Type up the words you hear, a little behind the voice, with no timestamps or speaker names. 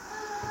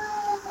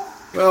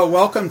Well,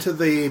 welcome to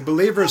the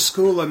Believers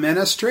School of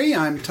Ministry.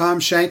 I'm Tom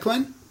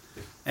Shanklin,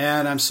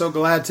 and I'm so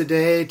glad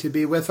today to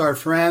be with our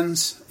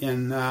friends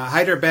in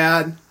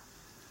Hyderabad,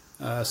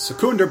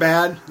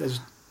 Secunderabad. There's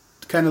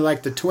kind of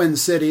like the twin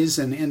cities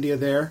in India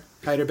there,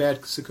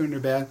 Hyderabad,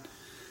 Secunderabad,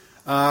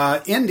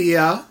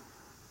 India,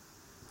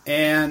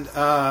 and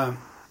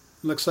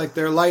looks like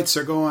their lights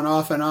are going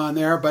off and on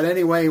there. But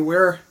anyway,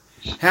 we're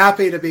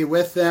happy to be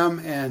with them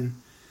and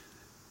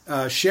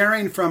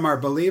sharing from our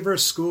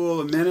Believers School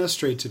of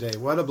Ministry today.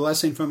 What a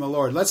blessing from the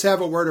Lord. Let's have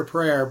a word of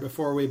prayer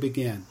before we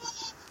begin.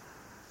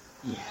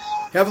 Yes.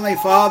 Heavenly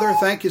Father,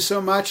 thank you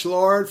so much,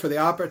 Lord, for the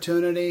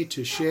opportunity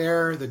to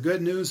share the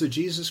good news of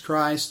Jesus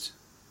Christ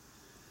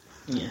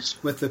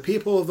with the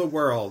people of the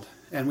world.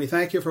 And we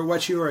thank you for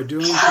what you are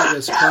doing through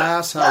this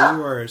class, how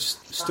you are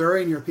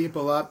stirring your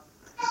people up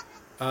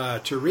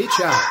to reach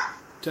out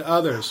to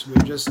others.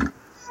 We're just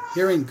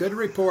hearing good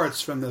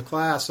reports from the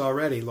class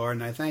already, Lord,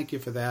 and I thank you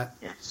for that.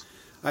 Yes.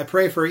 I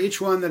pray for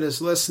each one that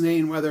is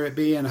listening, whether it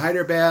be in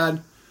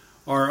Hyderabad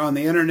or on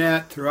the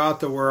internet throughout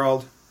the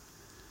world,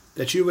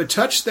 that you would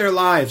touch their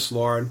lives,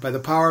 Lord, by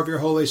the power of your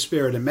Holy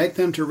Spirit and make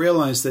them to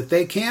realize that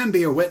they can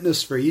be a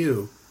witness for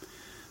you,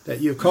 that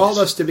you've called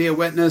us to be a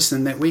witness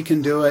and that we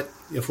can do it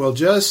if we'll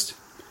just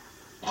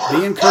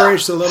be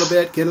encouraged a little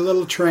bit, get a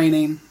little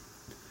training,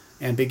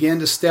 and begin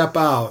to step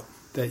out,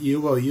 that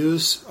you will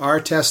use our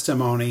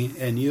testimony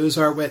and use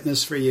our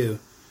witness for you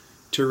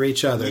to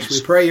reach others. Yes.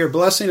 We pray your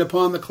blessing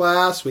upon the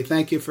class. We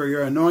thank you for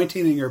your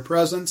anointing and your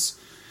presence.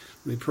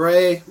 We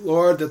pray,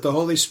 Lord, that the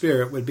Holy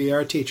Spirit would be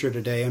our teacher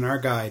today and our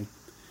guide.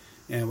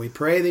 And we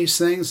pray these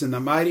things in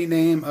the mighty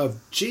name of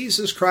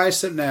Jesus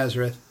Christ of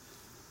Nazareth.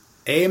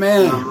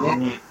 Amen.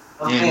 Amen.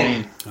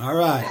 Amen. All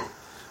right.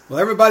 Well,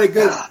 everybody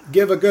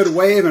give a good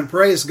wave and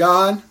praise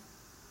God.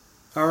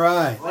 All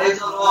right. Praise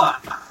the Lord.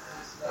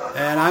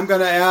 And I'm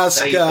going to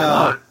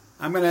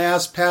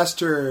ask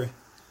Pastor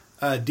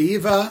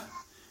Diva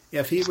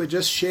if he would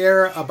just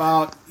share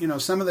about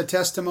some of the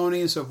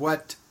testimonies of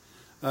what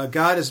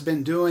God has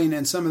been doing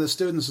in some of the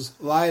students'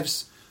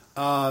 lives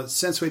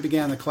since we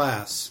began the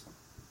class.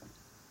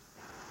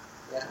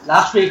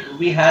 Last week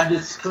we had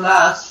this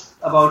class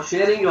about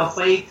sharing your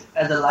faith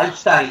as a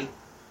lifestyle,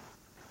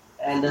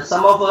 and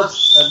some of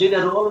us did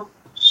a role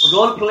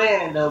play,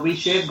 and we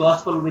shared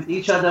gospel with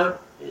each other.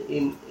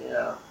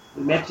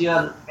 We met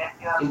here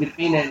in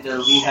between, and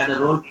we had a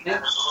role play.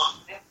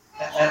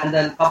 And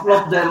then a couple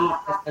of them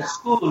at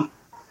school,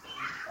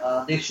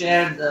 they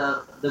shared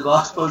the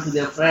gospel to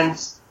their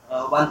friends.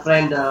 One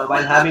friend,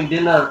 while having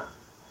dinner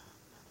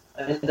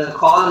in the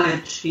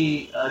college,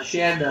 he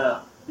shared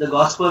the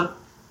gospel.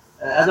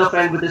 Other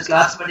friend with his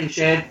classmate, he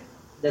shared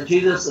that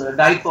Jesus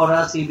died for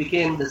us. He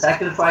became the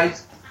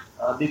sacrifice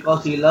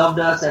because he loved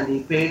us and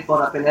he paid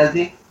for our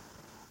penalty.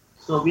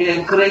 So we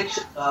encourage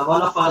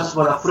one of us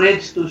were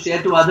afraid to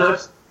share to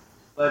others,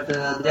 but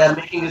they are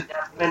making a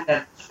commitment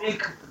that this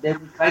week they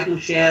will try to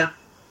share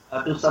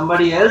to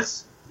somebody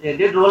else. They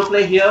did role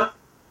play here,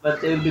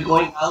 but they will be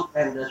going out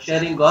and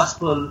sharing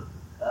gospel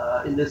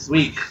in this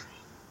week.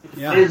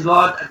 Yeah. Praise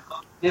God and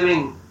God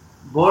giving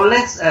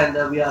boldness,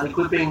 and we are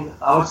equipping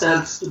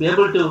ourselves to be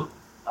able to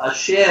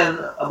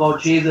share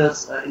about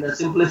Jesus in a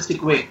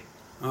simplistic way.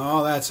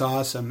 Oh, that's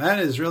awesome. That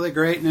is really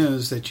great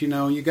news that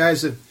you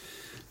guys have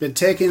been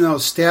taking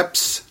those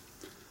steps,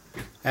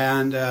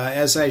 and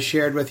as I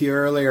shared with you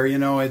earlier,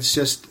 it's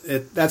just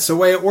that's the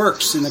way it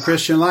works in the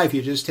Christian life.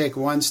 You just take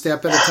one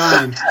step at a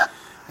time.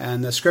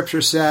 And the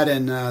scripture said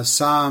in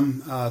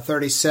Psalm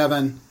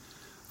 37,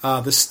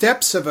 the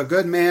steps of a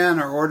good man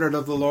are ordered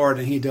of the Lord,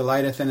 and he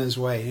delighteth in his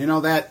way.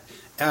 That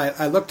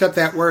I looked up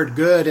that word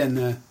good,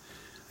 and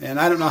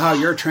I don't know how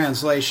your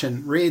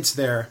translation reads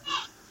there,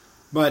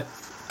 but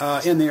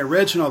in the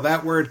original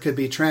that word could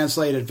be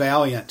translated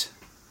valiant.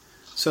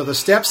 So the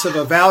steps of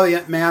a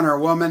valiant man or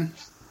woman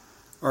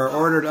are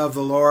ordered of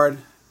the Lord,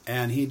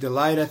 and he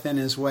delighteth in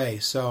his way.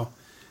 So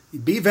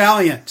be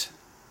valiant,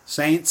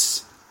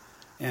 saints,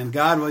 and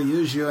God will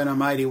use you in a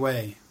mighty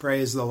way.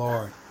 Praise the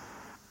Lord.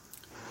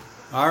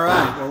 All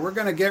right, well, we're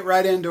going to get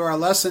right into our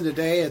lesson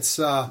today. It's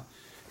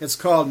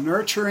called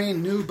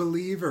Nurturing New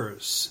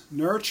Believers.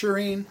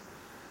 Nurturing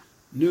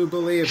New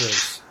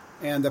Believers.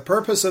 And the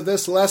purpose of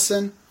this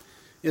lesson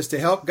is to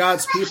help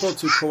God's people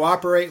to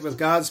cooperate with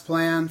God's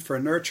plan for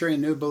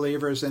nurturing new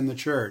believers in the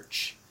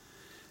church.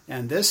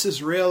 And this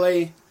is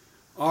really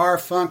our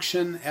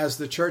function as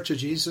the Church of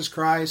Jesus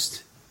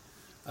Christ,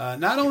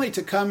 not only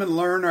to come and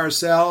learn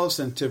ourselves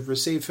and to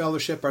receive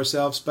fellowship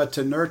ourselves, but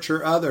to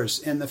nurture others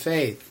in the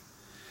faith.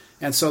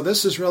 And so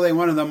this is really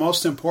one of the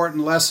most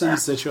important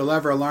lessons that you'll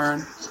ever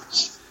learn.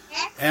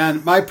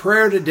 And my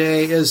prayer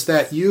today is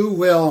that you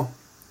will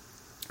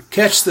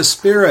catch the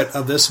spirit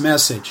of this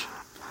message.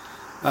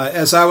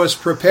 As I was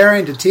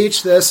preparing to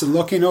teach this and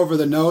looking over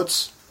the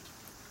notes,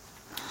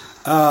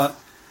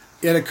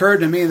 it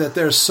occurred to me that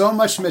there's so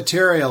much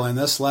material in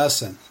this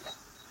lesson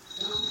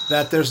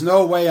that there's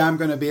no way I'm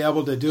going to be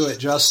able to do it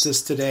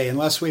justice today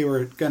unless we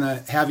were going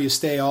to have you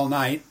stay all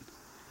night.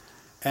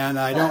 And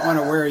I don't want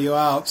to wear you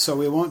out, so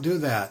we won't do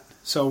that.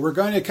 So we're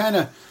going to kind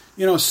of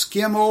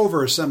skim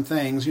over some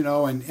things,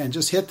 and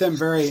just hit them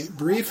very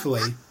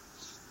briefly.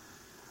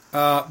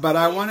 But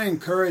I want to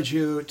encourage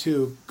you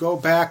to go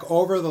back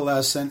over the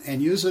lesson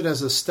and use it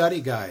as a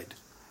study guide.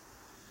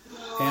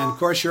 And, of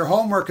course, your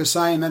homework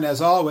assignment,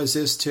 as always,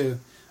 is to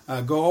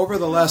go over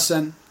the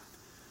lesson,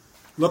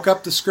 look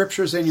up the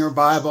scriptures in your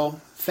Bible,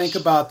 think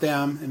about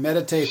them, and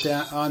meditate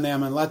on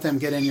them, and let them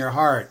get in your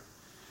heart.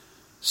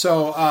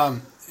 So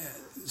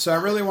I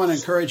really want to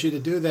encourage you to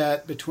do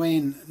that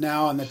between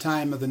now and the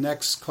time of the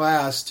next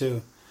class,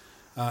 to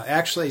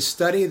actually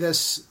study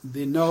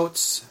the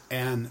notes,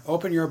 and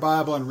open your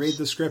Bible and read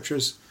the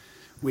scriptures.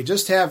 We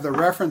just have the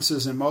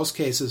references in most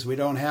cases. We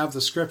don't have the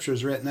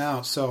scriptures written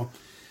out. So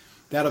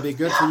that'll be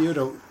good for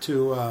you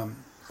to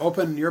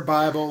open your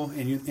Bible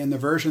in the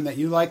version that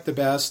you like the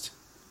best,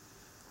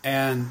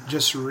 and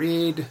just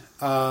read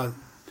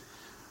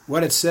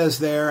what it says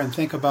there and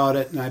think about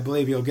it, and I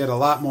believe you'll get a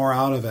lot more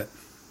out of it.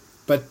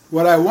 But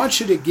what I want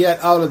you to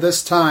get out of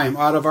this time,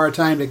 out of our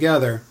time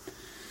together,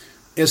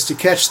 is to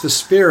catch the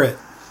spirit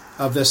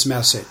of this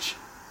message.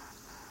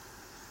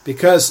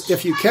 Because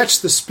if you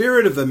catch the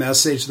spirit of the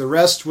message, the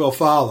rest will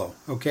follow,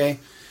 okay?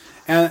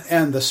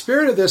 And the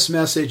spirit of this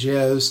message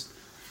is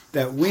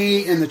that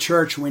we in the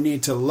church, we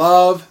need to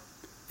love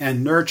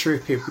and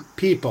nurture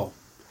people.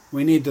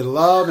 We need to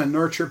love and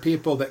nurture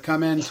people that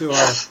come into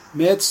our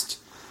midst.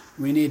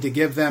 We need to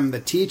give them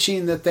the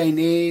teaching that they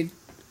need.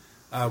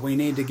 We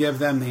need to give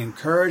them the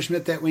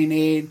encouragement that they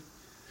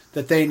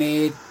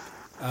need.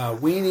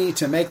 We need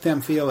to make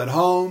them feel at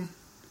home,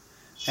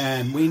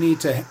 and we need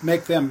to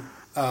make them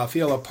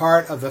feel a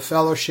part of the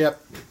fellowship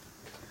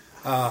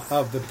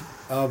of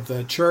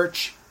the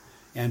church,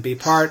 and be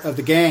part of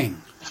the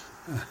gang.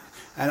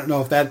 I don't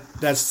know if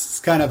that's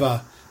kind of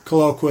a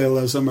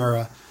colloquialism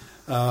or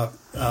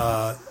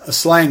a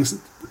slang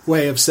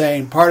way of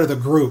saying part of the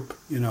group,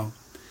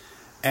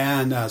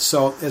 And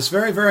so it's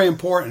very, very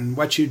important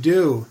what you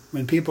do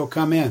when people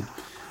come in.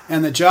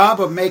 And the job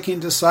of making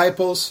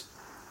disciples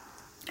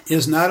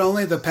is not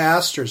only the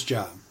pastor's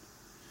job,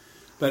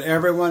 but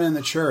everyone in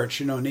the church,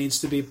 needs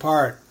to be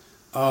part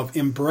of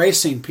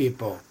embracing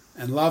people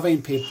and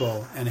loving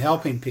people and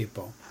helping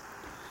people.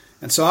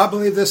 And so I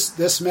believe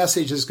this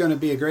message is going to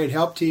be a great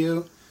help to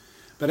you.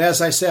 But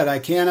as I said, I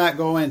cannot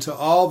go into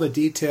all the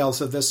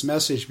details of this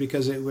message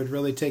because it would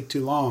really take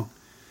too long.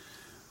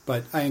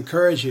 But I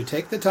encourage you,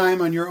 take the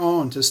time on your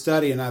own to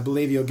study, and I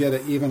believe you'll get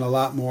even a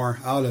lot more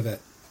out of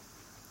it.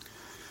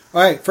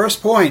 All right,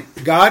 first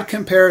point, God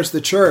compares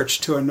the church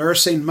to a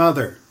nursing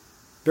mother.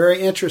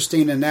 Very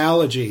interesting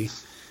analogy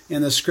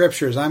in the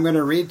scriptures. I'm going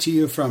to read to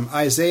you from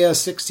Isaiah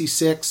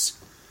 66,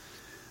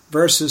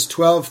 verses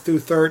 12 through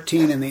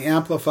 13 in the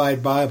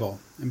Amplified Bible.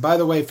 And by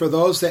the way, for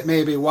those that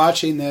may be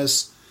watching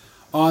this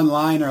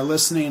online or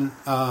listening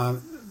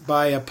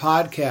by a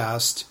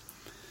podcast,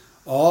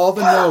 all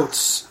the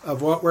notes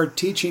of what we're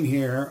teaching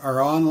here are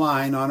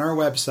online on our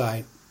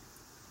website.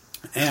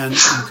 And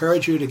I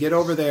encourage you to get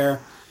over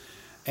there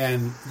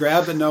and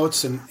grab the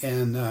notes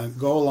and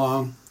go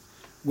along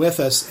with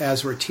us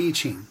as we're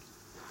teaching.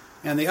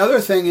 And the other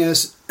thing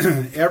is,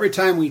 every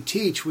time we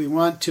teach, we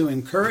want to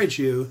encourage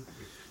you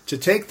to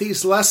take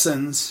these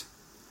lessons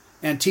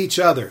and teach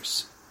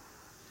others.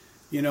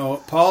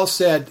 Paul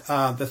said,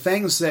 the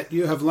things that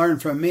you have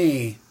learned from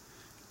me,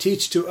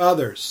 teach to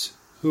others,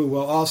 who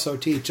will also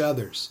teach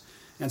others.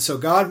 And so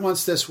God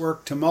wants this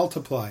work to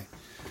multiply.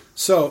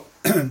 So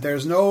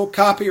there's no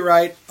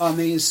copyright on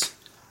these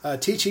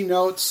teaching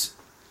notes.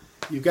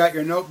 You've got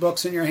your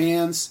notebooks in your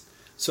hands.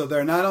 So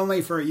they're not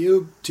only for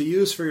you to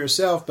use for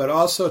yourself, but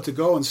also to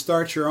go and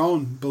start your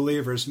own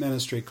believers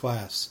ministry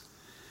class.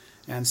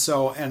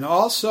 And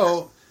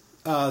also,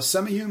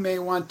 some of you may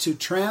want to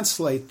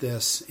translate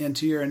this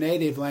into your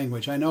native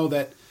language. I know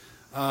that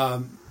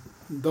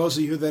those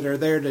of you that are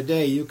there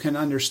today, you can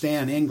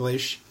understand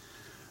English.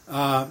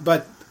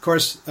 But, of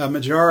course, a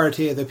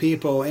majority of the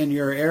people in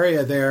your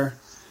area there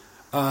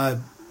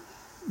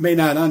may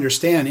not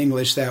understand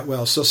English that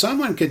well. So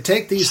someone could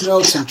take these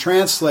notes and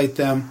translate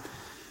them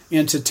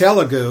into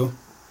Telugu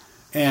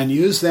and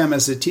use them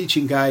as a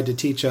teaching guide to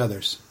teach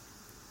others.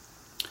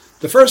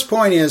 The first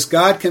point is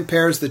God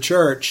compares the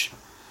church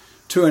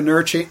to a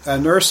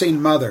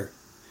nursing mother.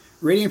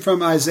 Reading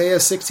from Isaiah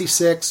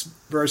 66,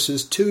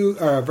 verses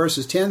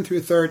 10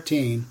 through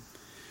 13.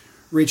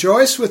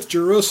 Rejoice with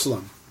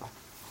Jerusalem,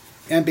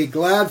 and be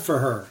glad for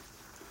her,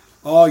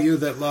 all you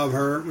that love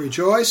her.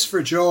 Rejoice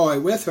for joy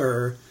with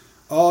her,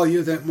 all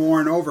you that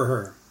mourn over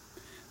her,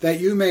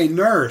 that you may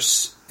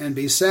nurse and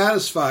be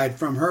satisfied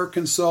from her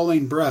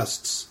consoling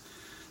breasts,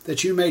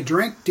 that you may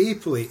drink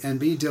deeply and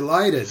be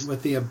delighted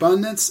with the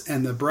abundance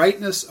and the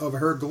brightness of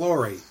her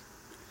glory.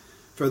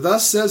 For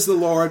thus says the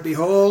Lord,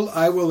 behold,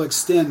 I will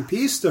extend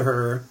peace to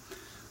her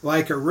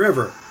like a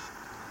river,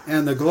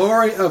 and the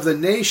glory of the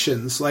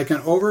nations like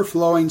an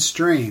overflowing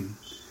stream.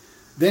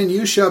 Then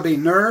you shall be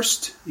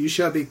nursed, you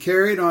shall be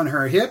carried on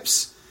her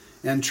hips,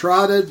 and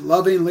trotted,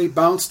 lovingly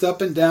bounced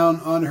up and down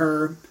on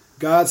her,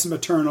 God's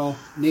maternal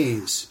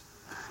knees.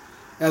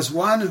 As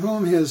one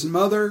whom his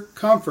mother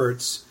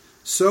comforts,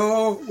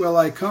 so will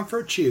I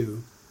comfort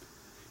you.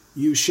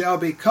 You shall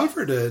be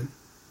comforted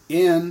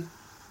in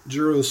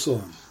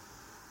Jerusalem.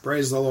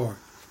 Praise the Lord.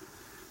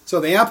 So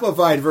the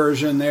Amplified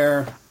Version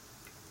there,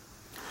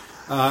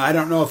 I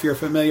don't know if you're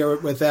familiar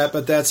with that,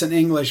 but that's an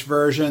English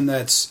version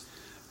that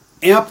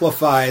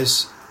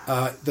amplifies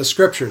the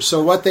Scriptures.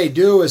 So what they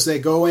do is they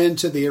go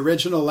into the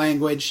original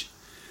language,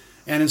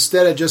 and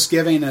instead of just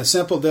giving a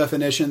simple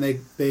definition,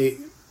 they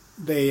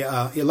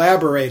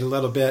elaborate a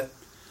little bit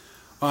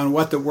on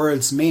what the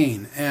words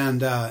mean.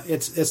 And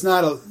it's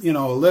not a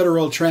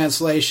literal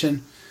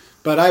translation,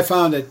 but I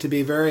found it to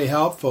be very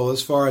helpful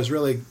as far as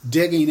really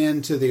digging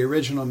into the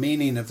original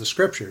meaning of the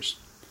Scriptures.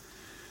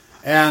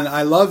 And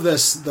I love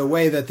the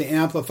way that the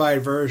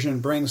Amplified Version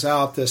brings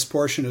out this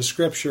portion of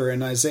Scripture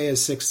in Isaiah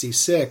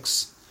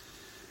 66,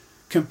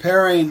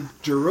 comparing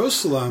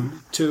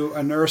Jerusalem to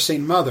a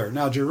nursing mother.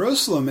 Now,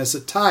 Jerusalem is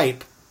a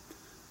type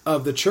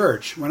of the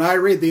church. When I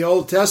read the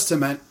Old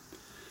Testament,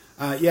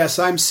 yes,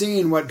 I'm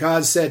seeing what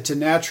God said to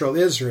natural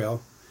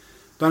Israel,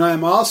 but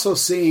I'm also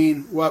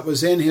seeing what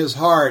was in his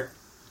heart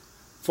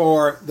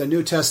for the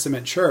New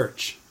Testament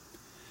church.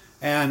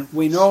 And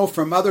we know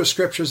from other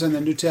scriptures in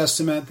the New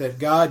Testament that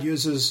God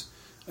uses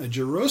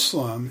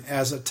Jerusalem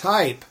as a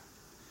type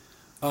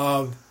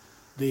of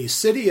the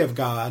city of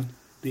God,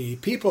 the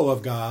people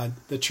of God,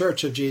 the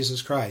church of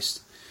Jesus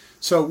Christ.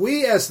 So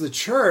we as the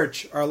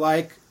church are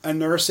like a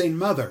nursing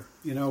mother.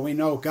 We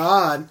know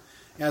God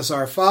as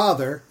our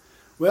Father.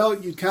 Well,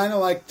 you'd kind of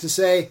like to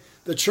say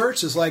the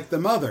church is like the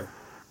mother.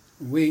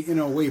 We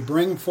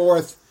bring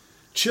forth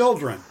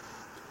children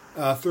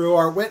through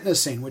our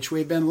witnessing, which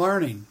we've been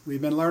learning. We've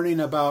been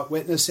learning about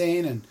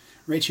witnessing and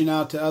reaching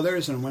out to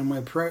others. And when we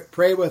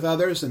pray with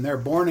others and they're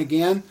born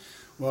again,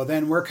 well,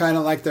 then we're kind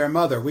of like their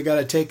mother. We got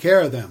to take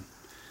care of them.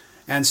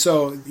 And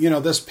so,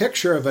 this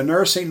picture of a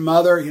nursing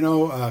mother,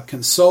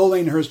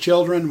 consoling her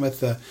children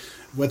with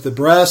the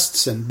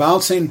breasts and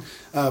bouncing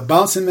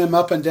them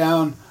up and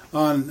down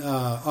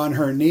on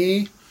her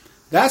knee.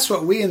 That's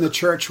what we in the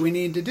church we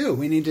need to do.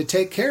 We need to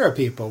take care of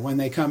people when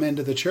they come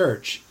into the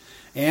church.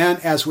 And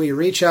as we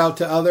reach out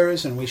to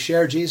others and we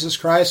share Jesus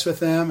Christ with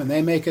them and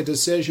they make a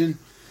decision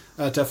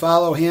to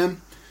follow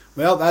him,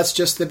 well, that's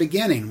just the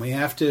beginning. We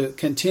have to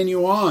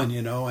continue on,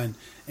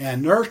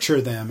 and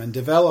nurture them and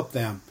develop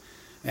them.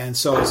 And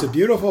so it's a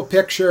beautiful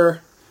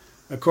picture.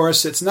 Of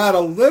course, it's not a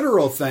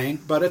literal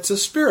thing, but it's a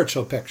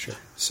spiritual picture.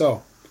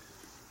 So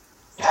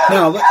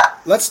now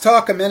let's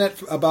talk a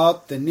minute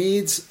about the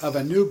needs of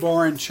a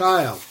newborn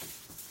child.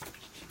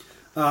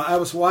 I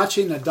was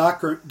watching a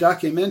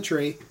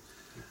documentary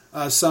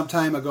some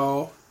time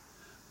ago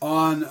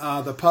on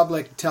the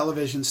public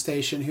television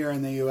station here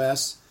in the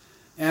U.S.,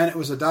 and it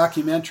was a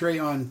documentary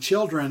on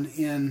children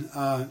in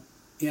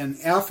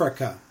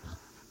Africa.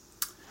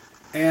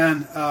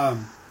 And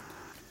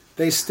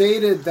they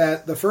stated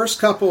that the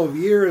first couple of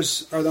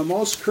years are the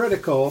most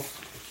critical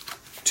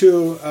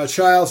to a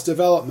child's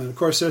development. Of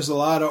course, there's a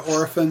lot of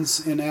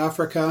orphans in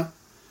Africa,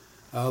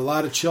 a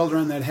lot of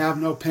children that have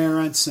no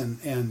parents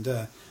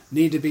and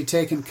need to be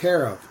taken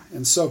care of.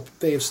 And so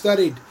they've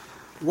studied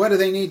what do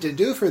they need to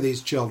do for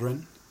these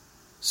children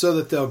so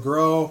that they'll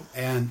grow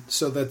and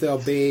so that they'll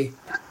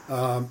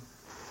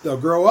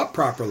grow up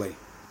properly.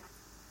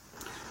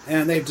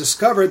 And they've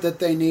discovered that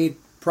they need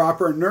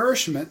proper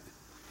nourishment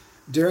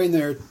during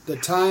the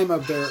time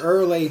of their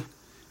early,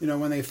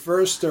 when they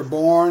first are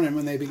born and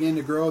when they begin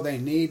to grow, they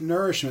need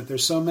nourishment.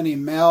 There's so many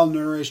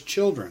malnourished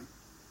children.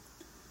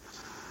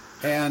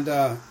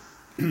 And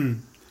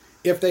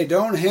if they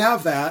don't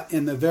have that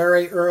in the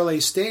very early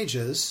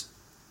stages,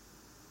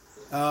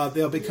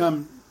 they'll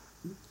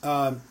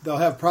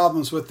have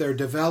problems with their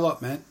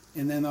development,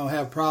 and then they'll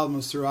have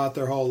problems throughout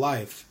their whole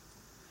life.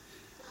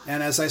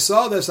 And as I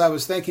saw this, I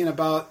was thinking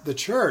about the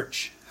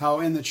church, how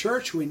in the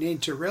church we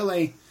need to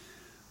really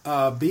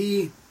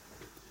be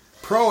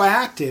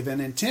proactive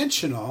and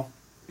intentional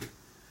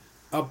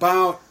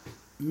about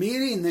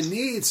meeting the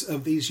needs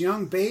of these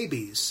young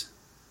babies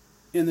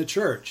in the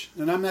church.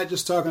 And I'm not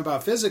just talking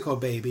about physical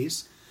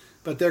babies,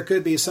 but there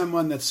could be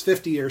someone that's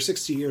 50 or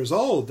 60 years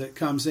old that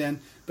comes in,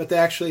 but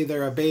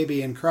they're a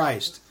baby in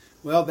Christ.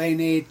 Well, they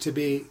need to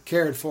be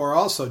cared for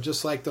also,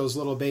 just like those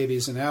little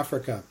babies in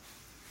Africa.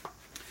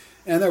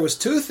 And there was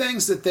two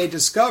things that they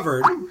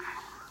discovered,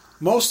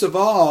 most of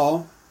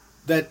all,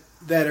 that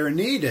are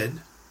needed.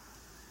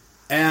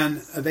 And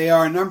they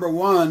are, number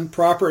one,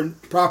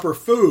 proper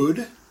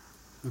food,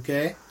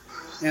 okay?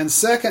 And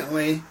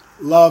secondly,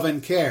 love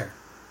and care.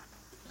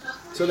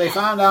 So they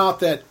found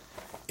out that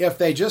if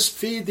they just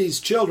feed these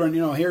children,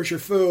 here's your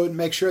food,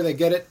 make sure they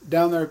get it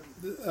down their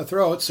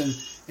throats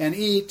and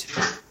eat,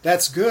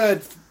 that's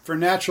good for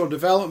natural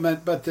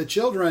development, but the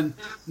children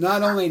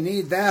not only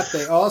need that,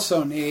 they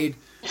also need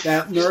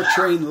that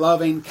nurturing,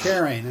 loving,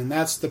 caring. And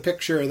that's the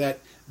picture that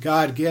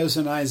God gives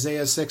in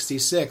Isaiah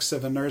 66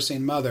 of a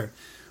nursing mother.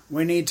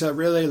 We need to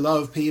really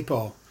love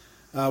people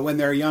when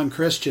they're young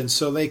Christians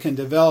so they can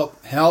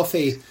develop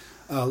healthy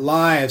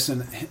lives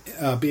and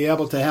be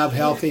able to have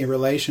healthy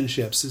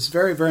relationships. It's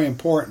very, very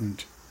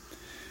important.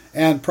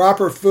 And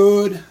proper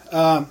food,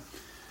 of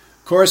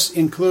course,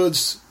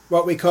 includes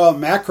what we call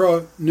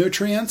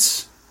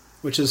macronutrients,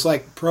 which is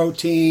like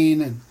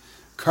protein and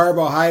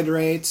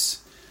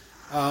carbohydrates.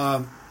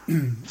 This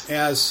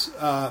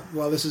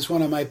is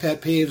one of my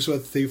pet peeves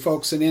with the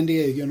folks in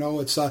India.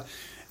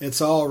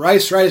 It's all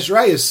rice.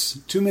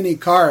 Too many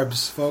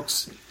carbs,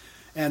 folks.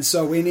 And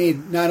so we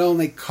need not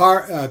only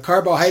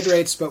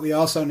carbohydrates, but we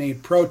also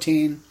need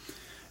protein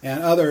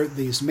and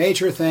these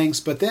major things.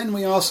 But then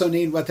we also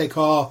need what they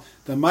call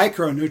the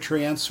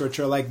micronutrients, which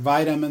are like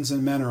vitamins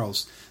and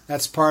minerals.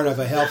 That's part of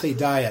a healthy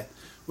diet.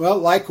 Well,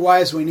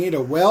 likewise, we need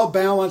a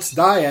well-balanced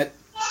diet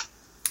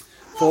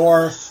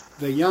for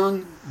the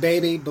young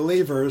baby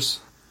believers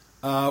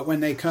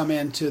when they come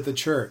into the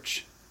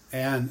church.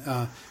 And,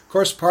 of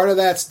course, part of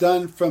that's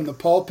done from the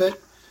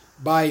pulpit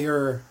by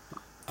your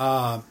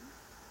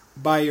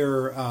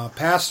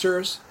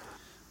pastors,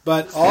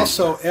 but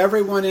also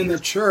everyone in the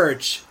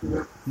church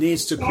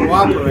needs to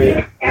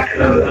cooperate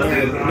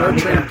in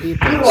nurturing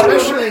people,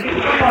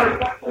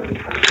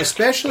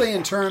 especially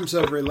in terms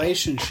of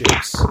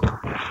relationships.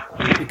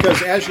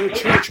 Because as your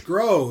church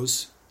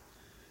grows,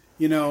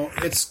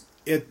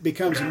 it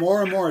becomes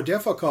more and more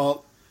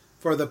difficult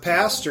for the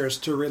pastors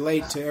to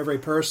relate to every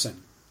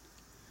person.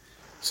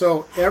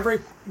 So every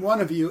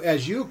one of you,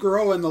 as you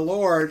grow in the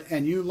Lord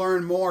and you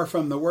learn more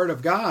from the Word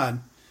of God,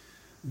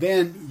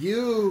 then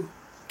you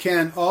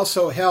can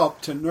also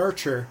help to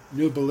nurture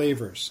new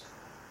believers.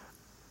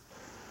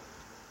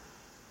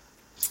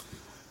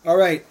 All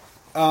right.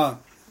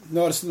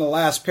 Notice in the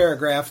last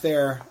paragraph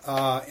there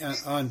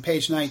on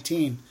page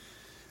 19,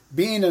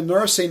 being a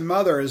nursing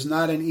mother is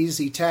not an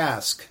easy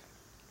task.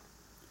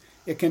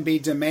 It can be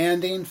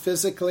demanding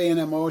physically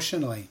and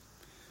emotionally.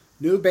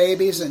 New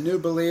babies and new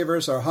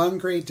believers are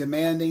hungry,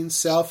 demanding,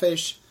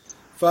 selfish,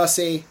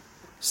 fussy,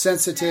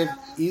 sensitive,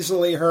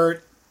 easily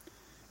hurt,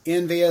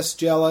 envious,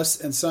 jealous,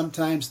 and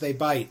sometimes they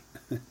bite.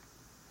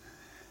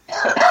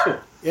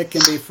 It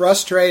can be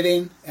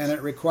frustrating, and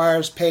it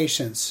requires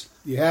patience.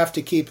 You have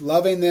to keep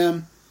loving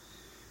them,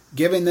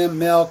 giving them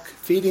milk,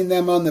 feeding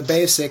them on the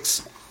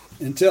basics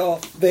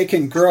until they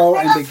can grow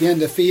and begin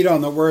to feed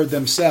on the Word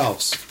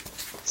themselves.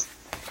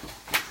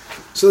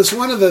 So it's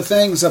one of the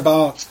things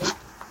about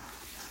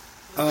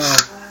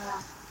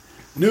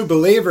new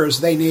believers,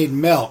 they need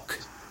milk.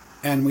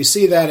 And we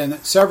see that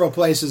in several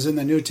places in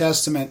the New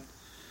Testament.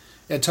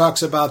 It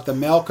talks about the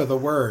milk of the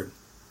Word.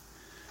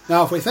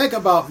 Now, if we think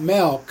about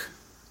milk,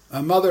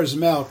 a mother's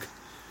milk,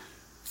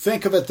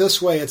 think of it this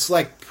way. It's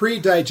like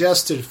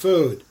pre-digested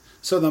food.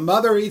 So the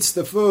mother eats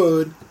the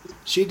food,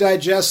 she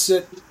digests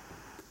it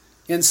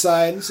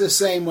inside. It's the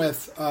same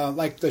with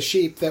like the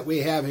sheep that we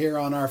have here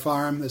on our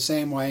farm, the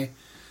same way.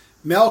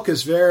 Milk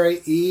is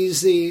very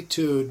easy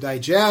to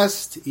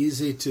digest,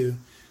 easy to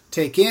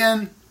take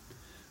in.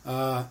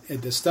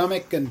 The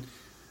stomach and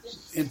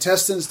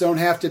intestines don't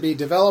have to be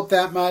developed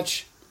that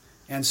much.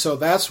 And so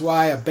that's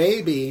why a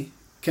baby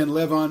can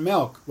live on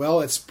milk. Well,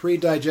 it's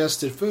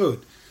pre-digested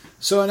food.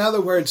 So in other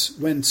words,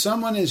 when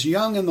someone is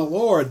young in the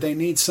Lord, they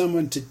need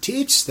someone to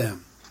teach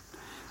them.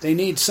 They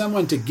need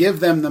someone to give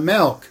them the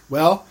milk.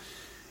 Well,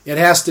 it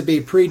has to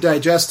be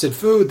pre-digested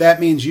food. That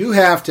means you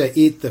have to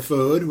eat the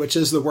food, which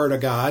is the Word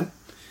of God.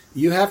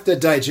 You have to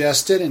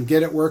digest it and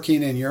get it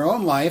working in your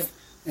own life,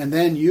 and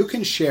then you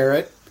can share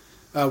it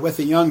with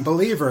a young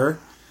believer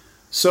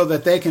so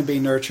that they can be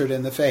nurtured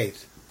in the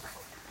faith.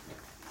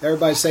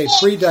 Everybody say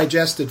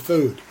pre-digested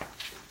food.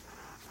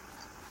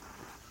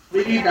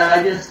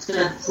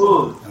 Pre-digested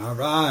food. All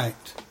right.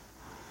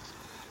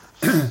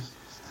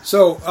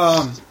 So,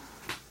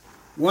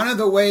 one of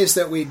the ways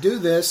that we do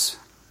this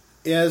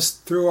is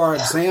through our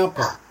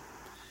example.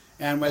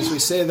 And as we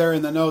say there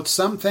in the notes,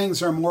 some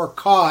things are more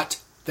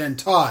caught than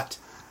taught.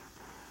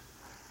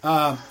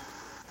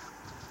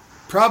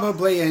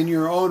 Probably in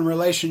your own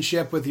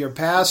relationship with your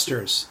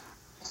pastors,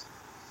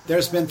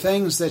 there's been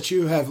things that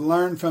you have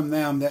learned from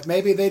them that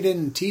maybe they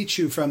didn't teach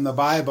you from the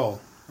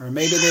Bible, or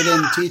maybe they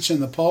didn't teach in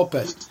the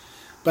pulpit,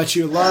 but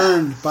you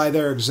learned by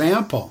their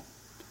example.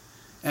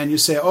 And you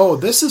say, oh,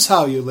 this is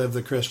how you live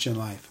the Christian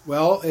life.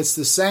 Well, it's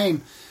the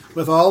same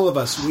with all of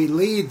us. We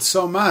lead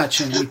so much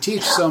and we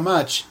teach so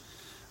much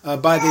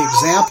by the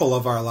example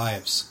of our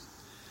lives.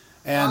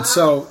 And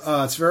so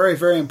it's very,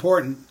 very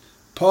important.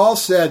 Paul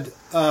said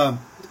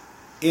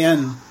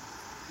in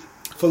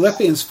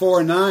Philippians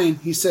 4:9,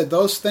 he said,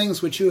 those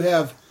things which you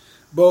have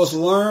both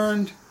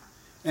learned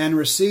and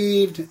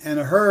received and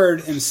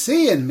heard and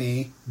see in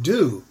me,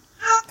 do,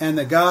 and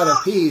the God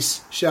of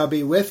peace shall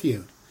be with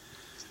you.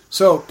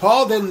 So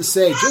Paul didn't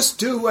say, just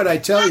do what I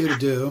tell you to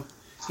do.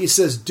 He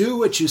says, do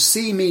what you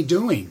see me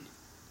doing.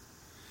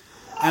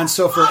 And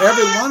so for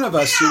every one of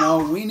us,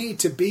 we need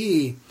to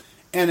be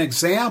an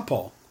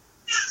example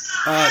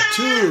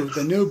to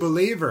the new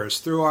believers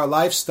through our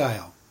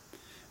lifestyle.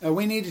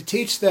 We need to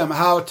teach them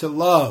how to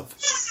love.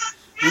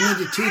 We need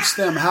to teach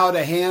them how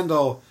to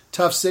handle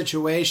tough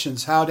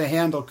situations, how to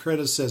handle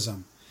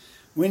criticism.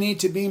 We need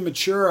to be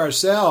mature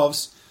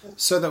ourselves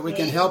so that we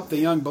can help the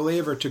young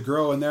believer to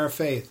grow in their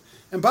faith.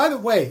 And by the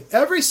way,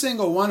 every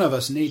single one of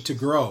us need to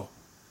grow.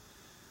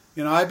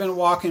 You know, I've been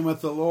walking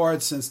with the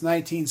Lord since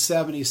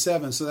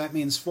 1977, so that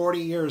means 40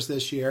 years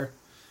this year.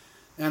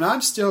 And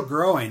I'm still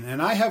growing,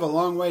 and I have a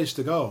long ways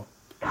to go.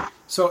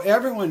 So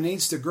everyone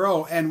needs to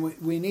grow, and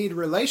we need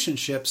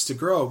relationships to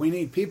grow. We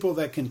need people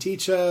that can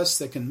teach us,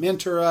 that can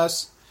mentor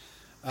us.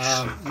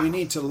 We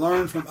need to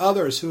learn from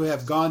others who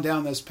have gone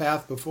down this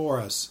path before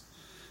us.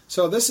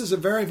 So this is a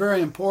very,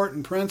 very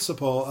important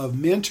principle of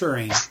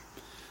mentoring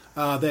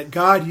that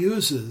God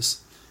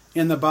uses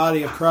in the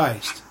body of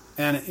Christ.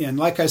 And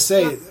like I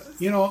say,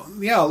 you know,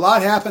 yeah, a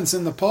lot happens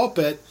in the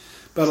pulpit,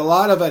 but a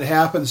lot of it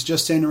happens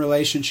just in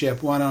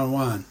relationship,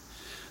 one-on-one.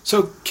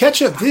 So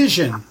catch a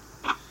vision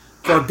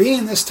for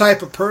being this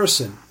type of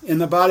person in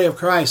the body of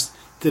Christ,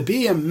 to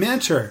be a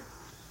mentor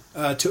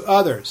to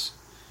others.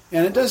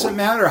 And it doesn't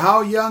matter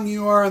how young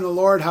you are in the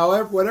Lord,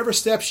 however, whatever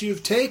steps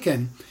you've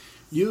taken,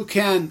 you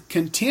can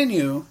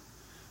continue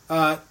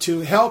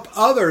to help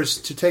others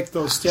to take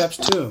those steps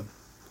too.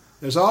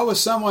 There's always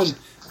someone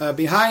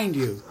behind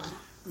you,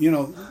 you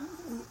know,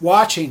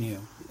 watching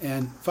you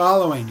and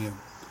following you.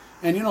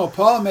 And you know,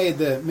 Paul made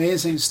the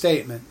amazing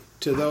statement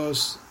to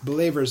those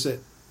believers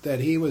that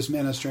he was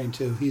ministering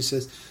to. He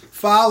says,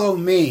 "Follow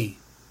me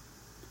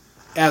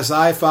as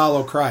I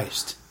follow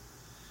Christ."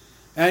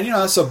 And you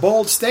know, that's a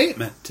bold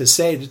statement to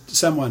say to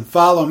someone,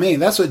 "Follow me."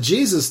 That's what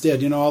Jesus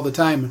did, you know, all the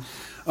time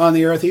on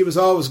the earth. He was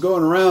always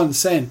going around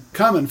saying,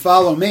 "Come and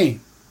follow me.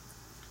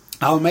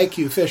 I'll make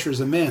you fishers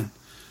of men."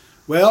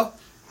 Well,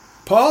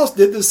 Paul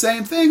did the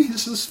same thing. He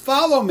says,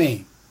 "Follow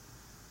me."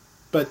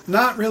 But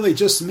not really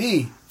just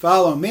me.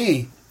 Follow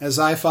me as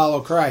I follow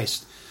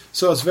Christ.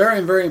 So it's very,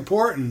 very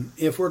important,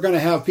 if we're going to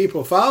have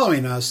people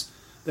following us,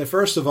 that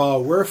first of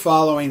all, we're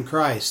following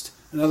Christ.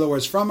 In other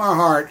words, from our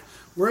heart,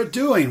 we're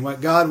doing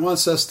what God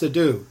wants us to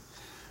do.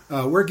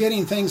 We're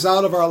getting things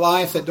out of our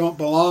life that don't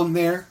belong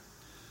there.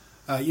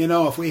 You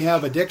know, if we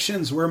have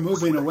addictions, we're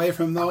moving away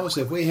from those.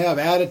 If we have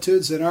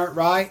attitudes that aren't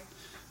right,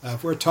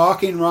 if we're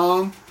talking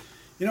wrong,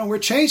 you know, we're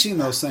changing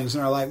those things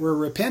in our life. We're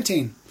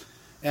repenting,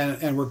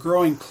 and we're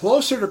growing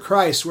closer to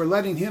Christ. We're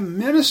letting Him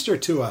minister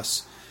to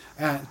us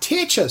and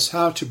teach us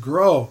how to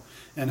grow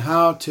and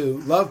how to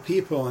love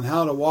people and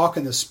how to walk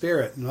in the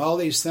Spirit and all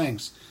these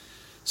things.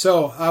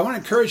 So I want to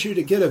encourage you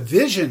to get a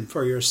vision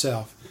for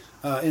yourself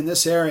in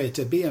this area,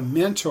 to be a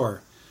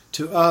mentor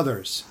to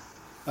others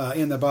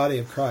in the body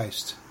of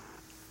Christ.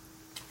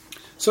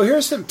 So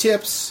here's some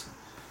tips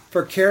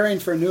for caring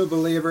for new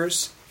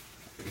believers,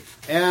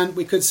 and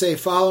we could say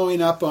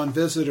following up on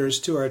visitors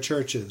to our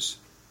churches.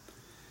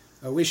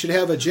 We should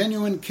have a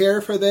genuine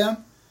care for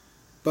them,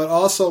 but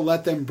also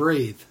let them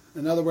breathe.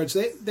 In other words,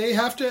 they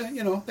have to,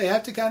 you know, they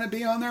have to kind of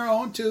be on their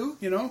own too,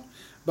 you know,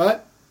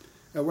 but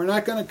we're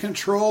not going to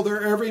control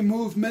their every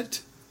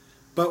movement,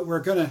 but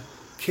we're going to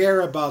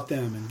care about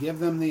them and give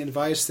them the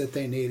advice that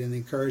they need and the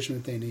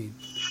encouragement they need.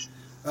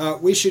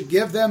 We should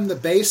give them the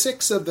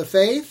basics of the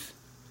faith.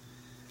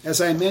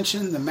 As I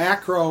mentioned, the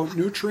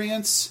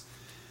macronutrients,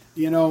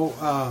 you know,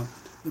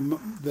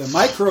 the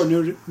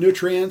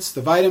micronutrients,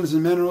 the vitamins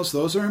and minerals,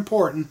 those are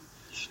important,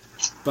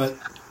 but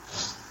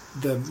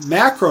the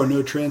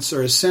macronutrients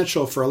are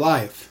essential for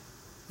life.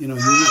 You know,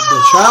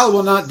 the child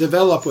will not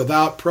develop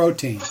without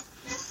protein,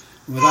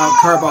 without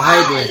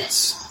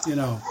carbohydrates, you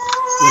know,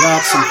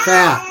 without some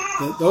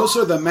fat. Those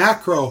are the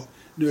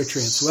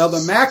macronutrients. Well, the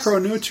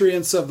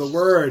macronutrients of the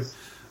Word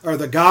are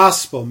the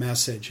gospel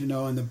message, you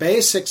know, and the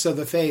basics of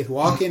the faith,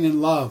 walking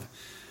in love,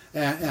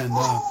 and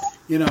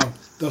you know,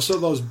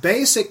 those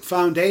basic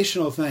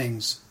foundational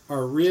things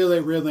are really,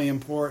 really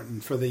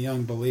important for the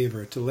young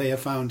believer to lay a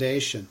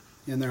foundation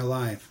in their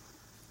life.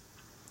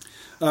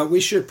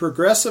 We should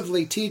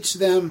progressively teach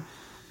them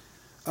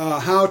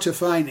how to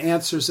find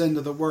answers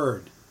into the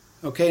Word.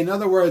 Okay, in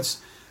other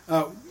words,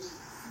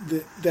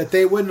 that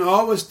they wouldn't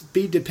always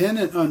be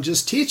dependent on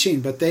just teaching,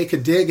 but they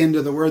could dig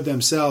into the Word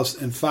themselves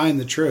and find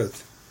the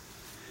truth.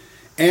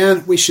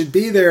 And we should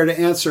be there to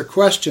answer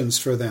questions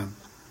for them.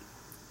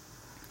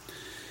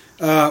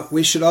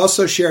 We should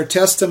also share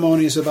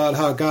testimonies about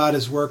how God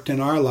has worked in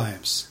our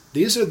lives.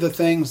 These are the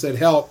things that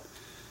help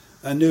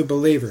new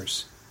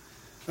believers.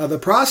 The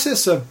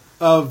process of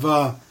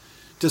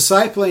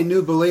discipling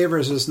new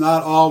believers is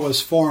not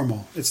always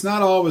formal. It's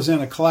not always in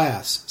a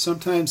class.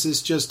 Sometimes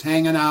it's just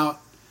hanging out,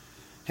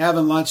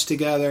 having lunch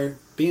together,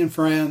 being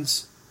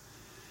friends,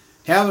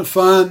 having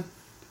fun.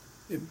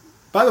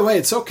 By the way,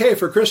 it's okay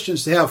for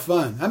Christians to have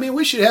fun. I mean,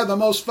 we should have the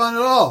most fun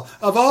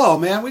of all,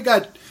 man. We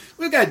got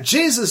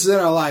Jesus in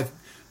our life.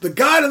 The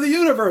God of the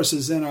universe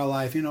is in our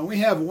life. You know, we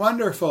have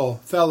wonderful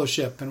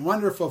fellowship and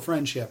wonderful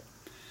friendship.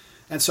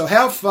 And so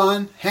have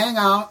fun, hang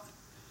out,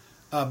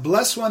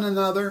 bless one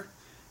another,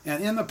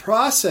 and in the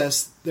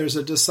process, there's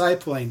a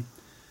discipling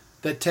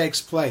that takes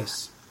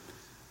place.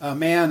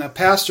 A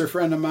pastor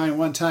friend of mine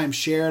one time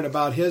shared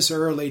about his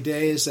early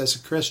days as a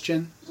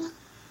Christian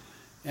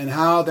and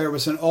how there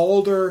was an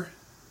older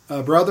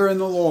brother in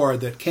the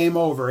Lord that came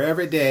over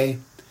every day,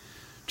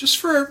 just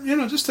for,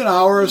 just an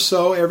hour or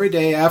so every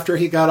day after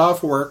he got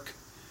off work.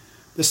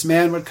 This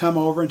man would come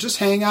over and just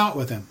hang out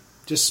with him,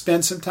 just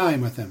spend some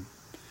time with him.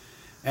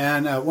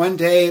 And one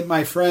day,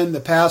 my friend, the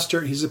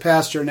pastor, he's a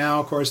pastor now,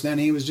 of course, then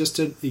he was just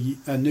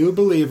a new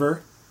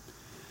believer,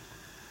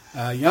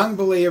 a young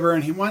believer,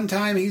 and one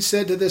time he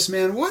said to this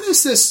man, "What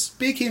is this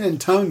speaking in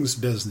tongues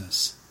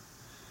business?"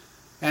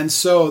 And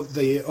so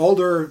the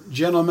older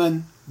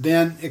gentleman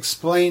then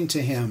explained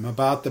to him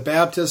about the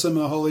baptism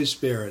of the Holy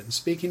Spirit and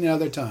speaking in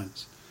other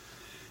tongues.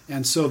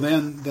 And so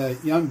then the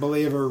young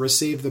believer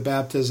received the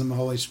baptism of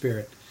the Holy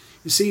Spirit.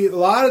 You see, a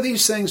lot of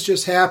these things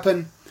just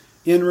happen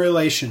in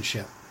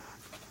relationship.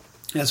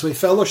 As we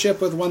fellowship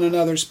with one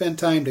another, spend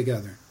time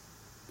together.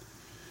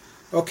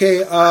 Okay,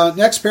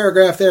 next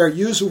paragraph there.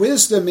 Use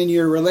wisdom in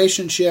your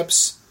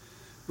relationships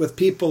with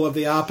people of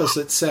the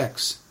opposite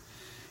sex.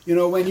 You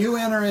know, when you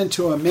enter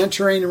into a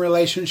mentoring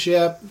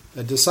relationship,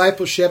 a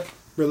discipleship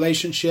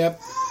relationship,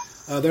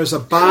 there's a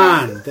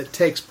bond that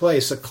takes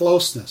place, a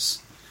closeness.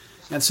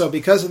 And so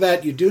because of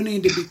that, you do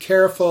need to be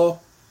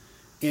careful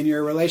in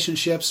your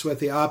relationships with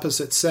the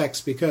opposite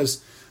sex, because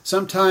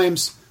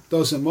sometimes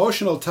those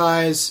emotional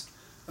ties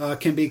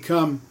can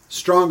become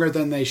stronger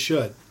than they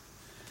should.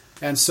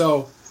 And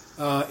so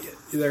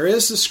there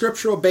is a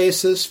scriptural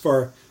basis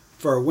for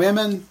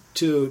women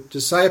to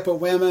disciple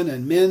women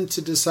and men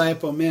to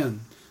disciple men.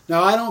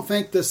 Now, I don't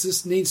think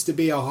this needs to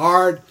be a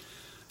hard,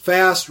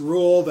 fast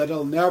rule that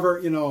it'll never,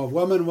 a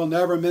woman will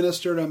never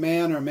minister to a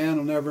man or a man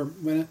will never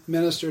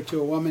minister to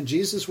a woman.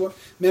 Jesus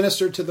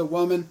ministered to the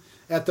woman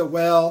at the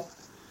well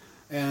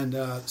and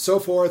so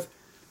forth.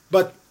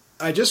 But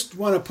I just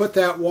want to put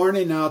that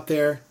warning out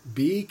there.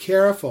 Be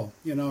careful.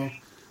 A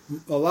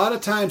lot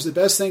of times the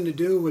best thing to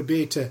do would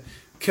be to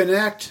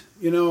connect,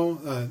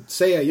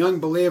 say a young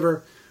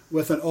believer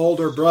with an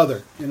older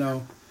brother,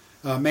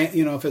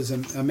 if it's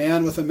a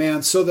man with a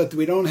man, so that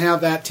we don't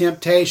have that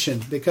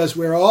temptation, because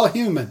we're all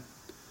human.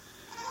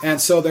 And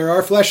so there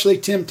are fleshly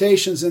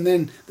temptations, and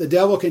then the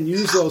devil can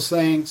use those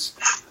things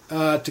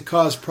to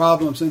cause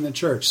problems in the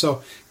church.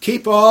 So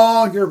keep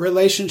all your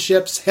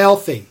relationships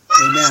healthy.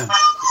 Amen.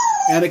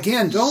 And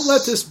again, don't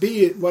let this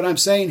be what I'm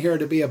saying here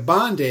to be a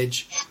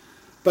bondage,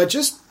 but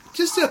just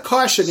a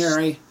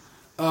cautionary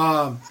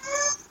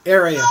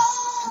area.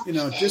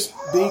 Just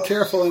be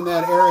careful in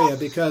that area,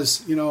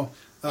 because,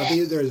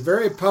 there's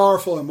very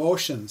powerful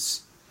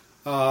emotions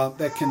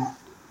that can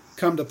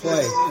come to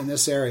play in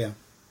this area.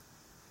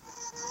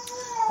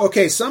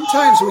 Okay,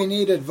 sometimes we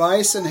need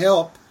advice and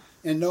help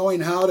in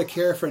knowing how to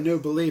care for new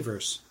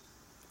believers.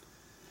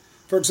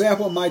 For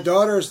example, my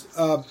daughter's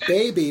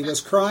baby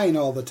was crying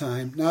all the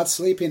time, not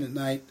sleeping at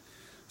night,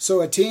 so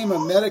a team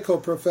of medical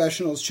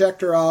professionals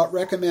checked her out,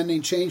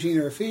 recommending changing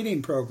her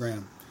feeding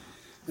program.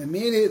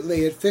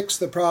 Immediately, it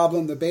fixed the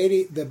problem. The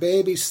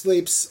baby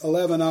sleeps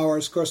 11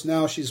 hours. Of course,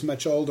 now she's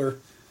much older,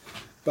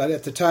 but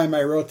at the time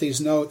I wrote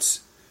these notes,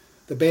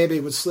 the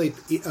baby would sleep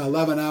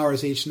 11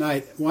 hours each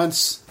night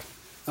once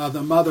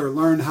the mother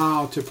learned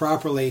how to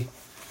properly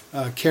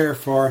care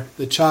for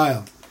the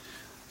child.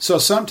 So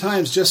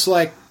sometimes, just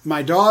like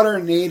my daughter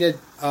needed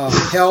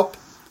help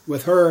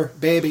with her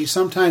baby,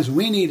 sometimes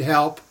we need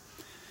help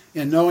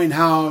in knowing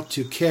how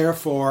to care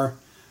for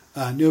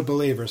new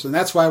believers. And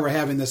that's why we're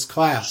having this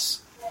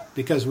class,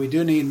 because we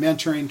do need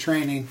mentoring,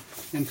 training,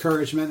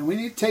 encouragement, and we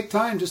need to take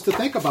time just to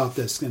think about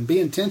this and be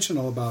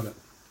intentional about it.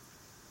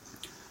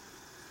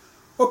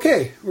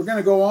 Okay, we're going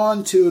to go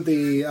on to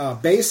the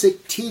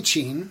basic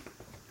teaching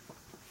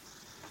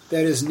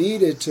that is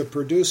needed to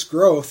produce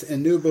growth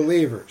in new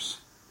believers.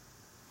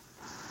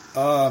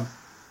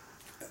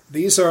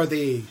 These are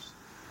the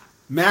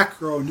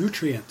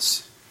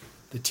macronutrients,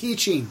 the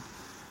teaching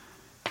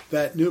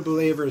that new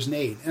believers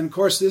need. And of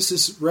course, this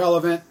is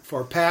relevant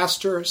for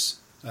pastors,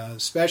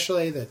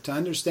 especially to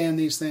understand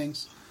these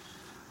things,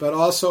 but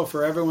also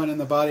for everyone in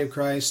the body of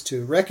Christ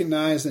to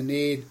recognize the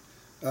need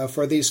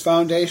for these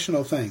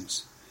foundational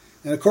things.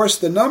 And of course,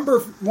 the number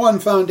one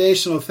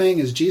foundational thing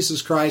is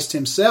Jesus Christ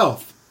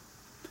himself.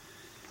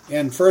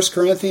 And 1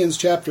 Corinthians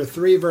chapter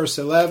 3, verse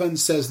 11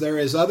 says, "There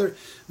is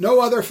no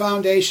other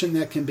foundation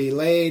that can be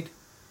laid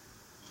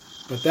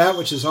but that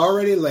which is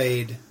already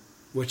laid,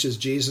 which is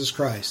Jesus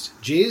Christ."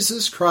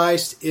 Jesus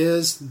Christ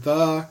is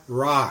the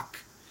rock.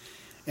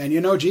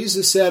 And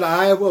Jesus said,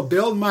 "I will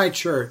build my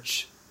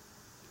church.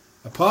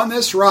 Upon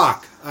this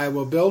rock I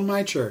will build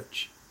my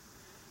church,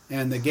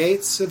 and the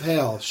gates of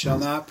hell shall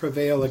not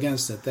prevail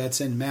against it."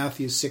 That's in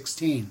Matthew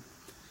 16.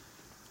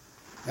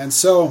 And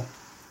so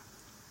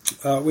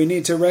we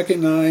need to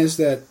recognize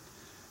that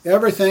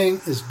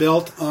everything is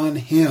built on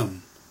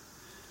him.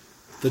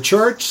 The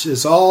church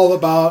is all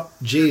about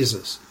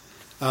Jesus.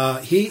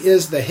 He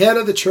is the head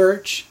of the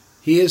church.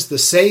 He is the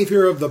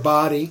Savior of the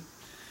body.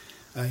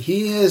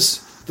 He is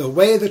the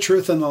way, the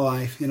truth, and the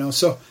life.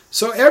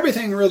 So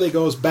everything really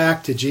goes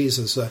back to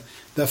Jesus.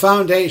 The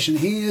foundation.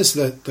 He is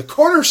the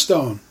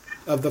cornerstone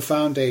of the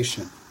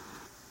foundation.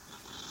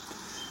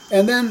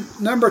 And then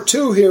number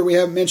 2 here, we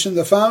have mentioned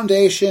the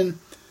foundation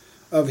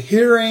of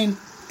hearing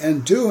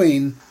and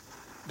doing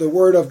the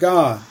Word of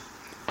God.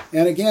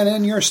 And again,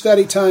 in your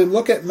study time,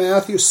 look at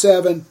Matthew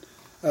 7,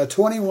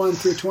 21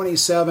 through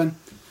 27.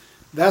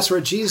 That's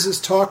where Jesus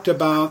talked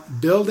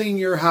about building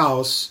your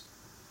house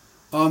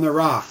on the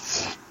rock.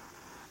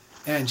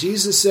 And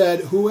Jesus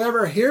said,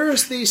 whoever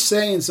hears these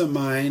sayings of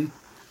mine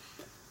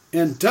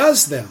and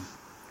does them,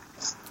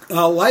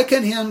 I'll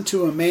liken him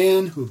to a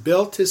man who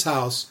built his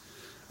house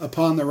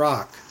upon the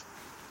rock.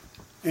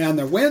 And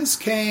the winds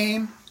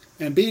came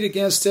and beat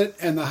against it,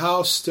 and the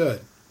house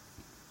stood.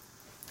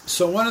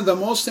 So one of the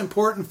most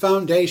important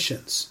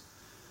foundations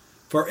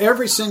for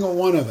every single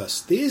one of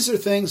us, these are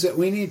things that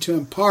we need to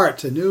impart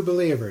to new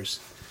believers,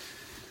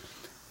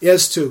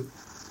 is to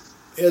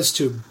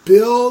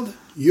build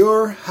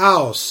your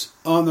house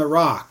on the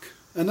rock.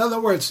 In other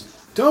words,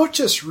 don't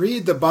just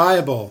read the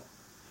Bible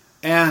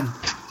and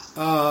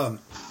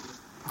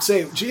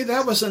say, gee,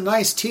 that was a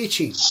nice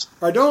teaching.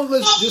 Or don't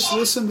just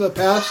listen to the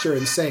pastor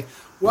and say,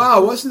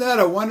 wow, wasn't that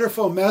a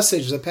wonderful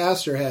message the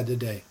pastor had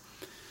today?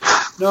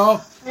 No,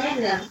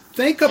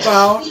 think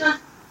about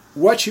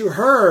what you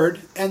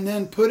heard and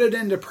then put it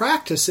into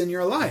practice in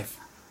your life.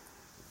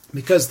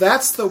 Because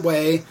that's the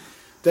way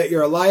that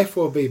your life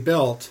will be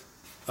built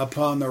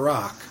upon the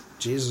rock,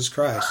 Jesus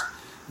Christ.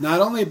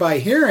 Not only by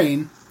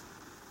hearing,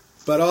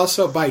 but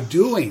also by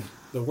doing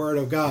the Word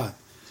of God.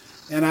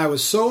 And I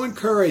was so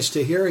encouraged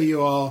to hear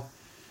you all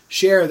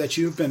share that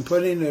you've been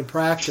putting into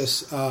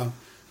practice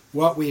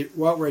what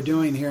we're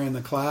doing here in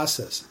the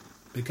classes,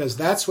 because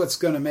that's what's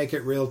going to make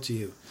it real to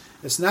you.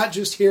 It's not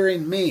just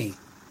hearing me,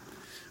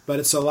 but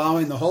it's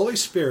allowing the Holy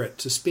Spirit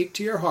to speak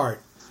to your heart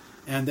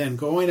and then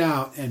going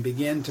out and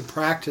begin to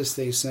practice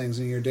these things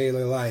in your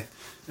daily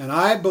life. And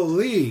I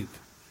believe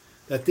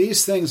that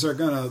these things are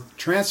going to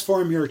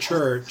transform your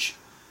church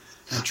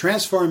and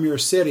transform your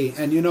city.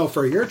 And you know,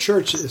 for your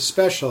church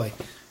especially,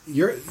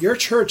 your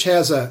church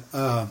has a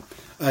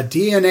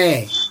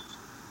DNA.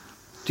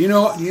 Do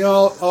you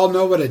all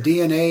know what a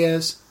DNA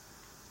is?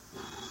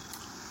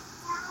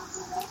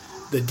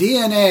 The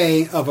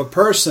DNA of a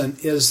person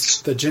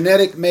is the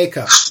genetic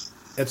makeup.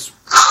 It's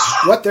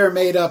what they're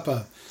made up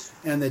of.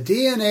 And the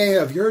DNA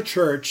of your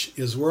church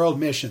is world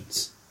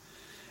missions.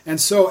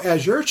 And so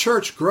as your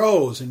church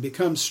grows and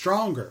becomes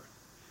stronger,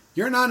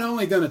 you're not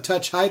only going to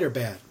touch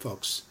Hyderabad,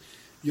 folks.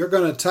 You're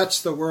going to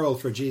touch the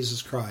world for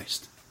Jesus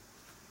Christ.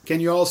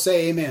 Can you all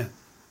say amen?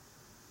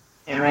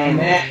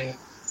 Amen.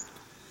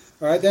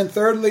 All right, then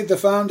thirdly, the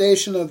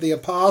foundation of the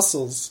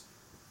apostles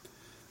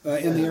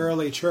in the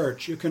early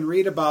church. You can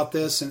read about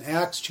this in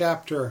Acts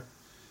chapter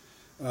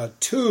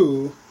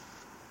 2,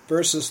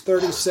 verses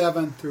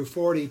 37 through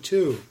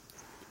 42.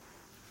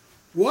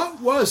 What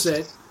was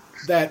it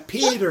that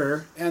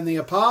Peter and the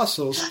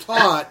apostles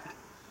taught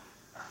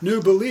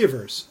new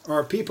believers,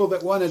 or people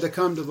that wanted to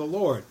come to the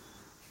Lord?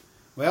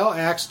 Well,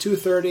 Acts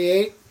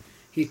 2:38,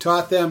 he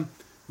taught them,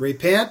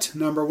 repent,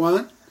 number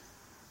 1.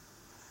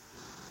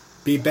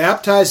 Be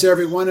baptized,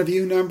 every one of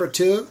you, number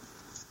 2.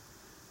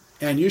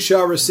 And you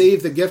shall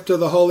receive the gift of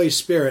the Holy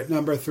Spirit,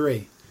 number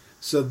 3.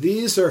 So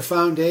these are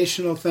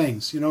foundational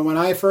things. You know, when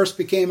I first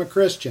became a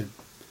Christian,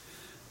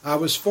 I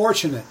was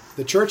fortunate.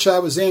 The church I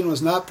was in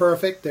was not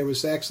perfect. There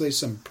was actually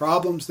some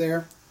problems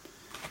there.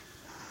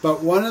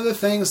 But one of the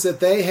things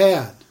that they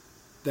had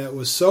that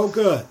was so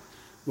good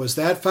was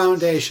that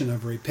foundation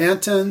of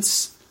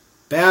repentance,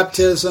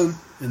 baptism,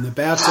 and the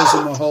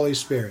baptism of the Holy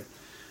Spirit.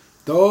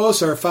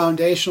 Those are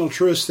foundational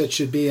truths that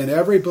should be in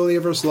every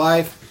believer's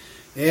life.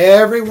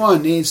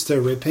 Everyone needs to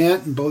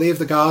repent and believe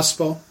the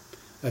gospel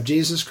of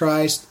Jesus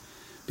Christ,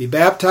 be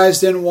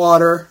baptized in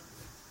water.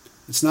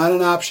 It's not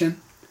an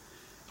option.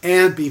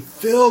 And be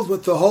filled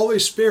with the Holy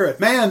Spirit.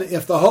 Man,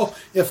 if the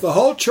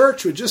whole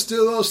church would just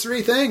do those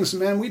 3 things,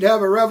 man, we'd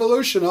have a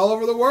revolution all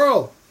over the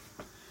world.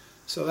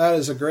 So that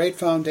is a great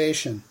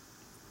foundation.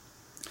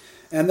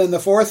 And then the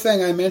 4th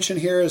thing I mention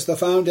here is the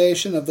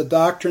foundation of the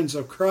doctrines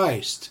of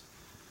Christ.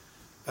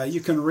 You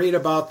can read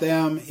about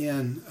them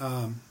in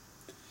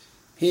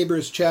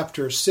Hebrews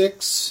chapter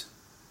 6,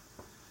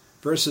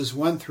 verses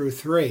 1 through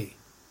 3.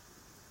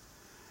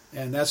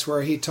 And that's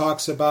where he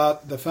talks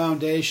about the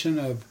foundation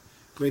of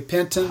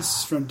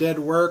repentance from dead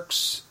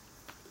works,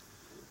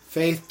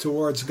 faith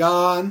towards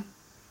God,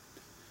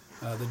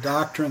 the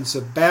doctrines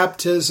of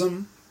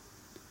baptism,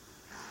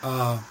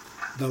 the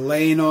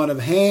laying on of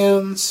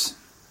hands,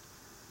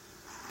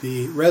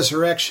 the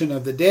resurrection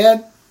of the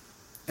dead,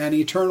 and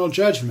eternal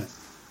judgment.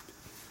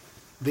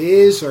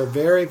 These are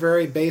very,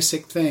 very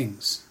basic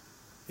things.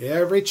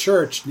 Every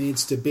church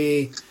needs to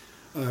be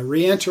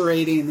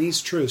reiterating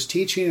these truths,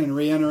 teaching and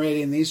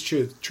reiterating these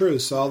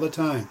truths all the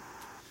time.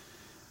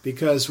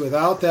 Because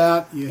without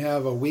that, you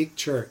have a weak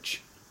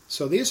church.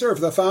 So these are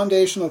the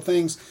foundational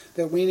things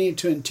that we need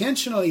to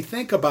intentionally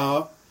think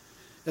about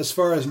as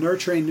far as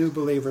nurturing new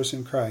believers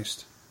in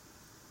Christ.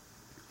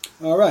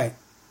 All right.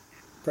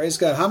 Praise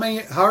God.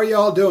 How are you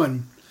all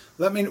doing?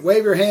 Let me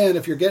wave your hand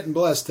if you're getting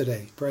blessed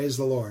today. Praise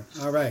the Lord.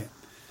 All right.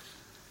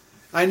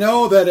 I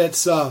know that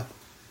it's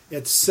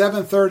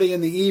 7:30 in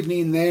the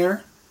evening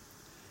there,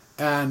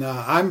 and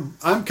I'm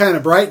kind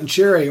of bright and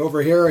cheery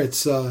over here.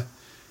 It's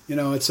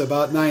it's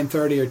about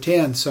 9:30 or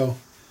 10. So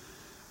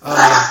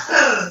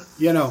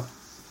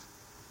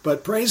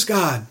but praise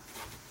God,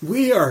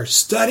 we are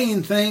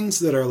studying things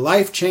that are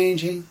life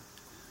changing,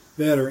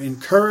 that are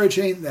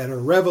encouraging, that are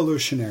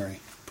revolutionary.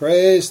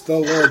 Praise the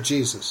Lord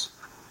Jesus.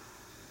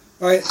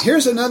 All right,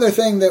 here's another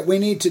thing that we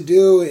need to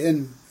do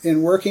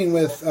in working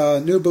with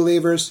new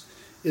believers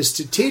is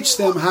to teach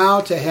them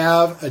how to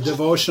have a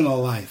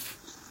devotional life.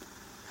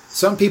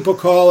 Some people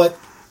call it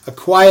a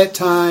quiet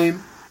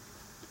time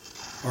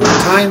or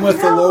time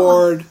with the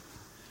Lord,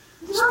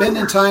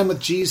 spending time with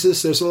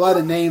Jesus. There's a lot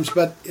of names,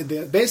 but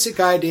the basic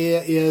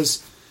idea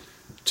is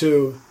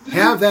to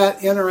have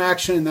that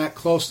interaction and that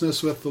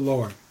closeness with the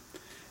Lord.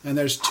 And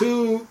there's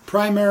two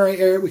primary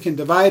areas. We can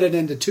divide it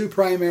into two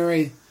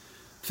primary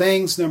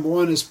things. Number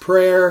one is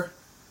prayer,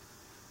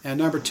 and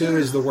number two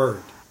is the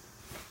Word.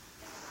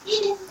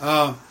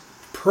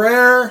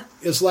 Prayer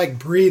is like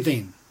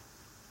breathing.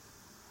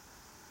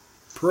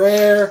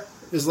 Prayer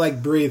is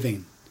like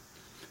breathing.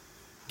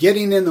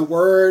 Getting in the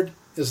Word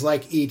is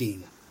like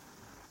eating.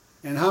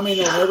 And how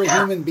many know every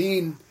human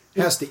being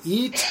has to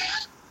eat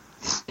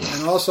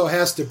and also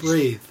has to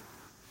breathe?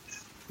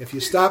 If you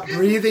stop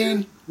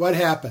breathing, what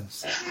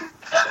happens?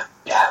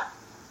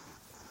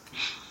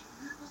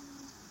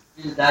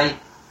 You die.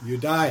 You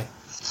die.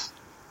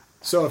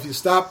 So if you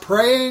stop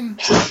praying,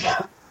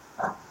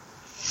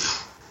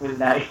 Will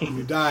die.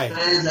 you die.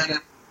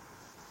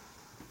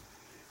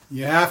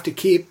 You have to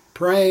keep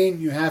praying.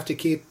 You have to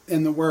keep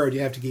in the Word. You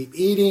have to keep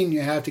eating.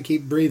 You have to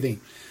keep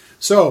breathing.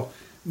 So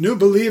new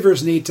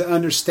believers need to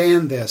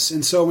understand this.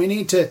 And so we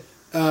need to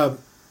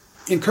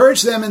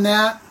encourage them in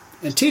that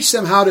and teach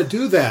them how to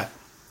do that.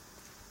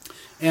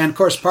 And, of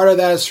course, part of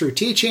that is through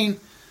teaching,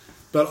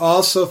 but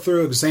also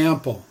through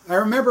example. I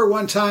remember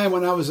one time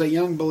when I was a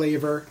young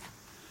believer,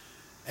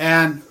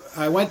 and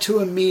I went to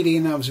a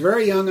meeting. I was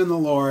very young in the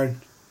Lord,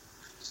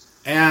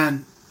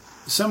 and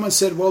someone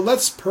said, well,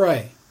 let's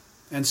pray.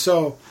 And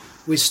so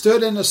we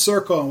stood in a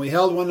circle, and we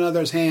held one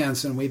another's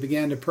hands, and we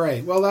began to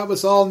pray. Well, that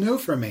was all new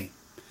for me.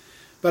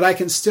 But I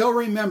can still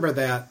remember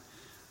that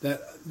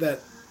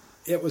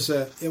it was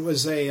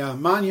a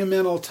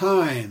monumental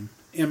time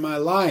in my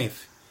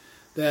life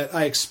that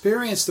I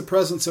experienced the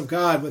presence of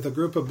God with a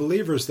group of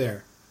believers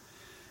there.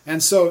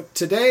 And so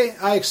today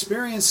I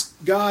experience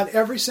God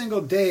every single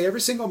day.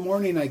 Every single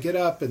morning I get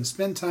up and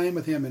spend time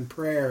with Him in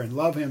prayer and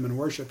love Him and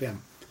worship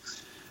Him.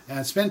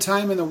 And spend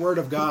time in the Word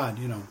of God,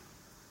 you know.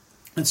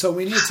 And so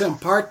we need to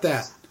impart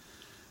that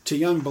to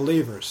young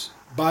believers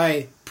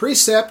by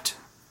precept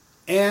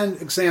and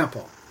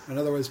example. In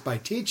other words, by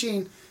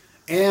teaching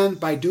and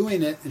by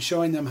doing it and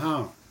showing them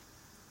how.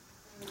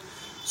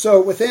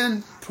 So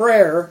within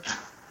prayer,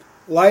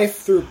 life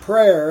through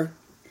prayer,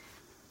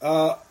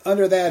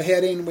 under that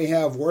heading we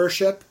have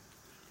worship.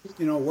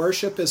 You know,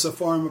 worship is a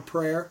form of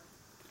prayer.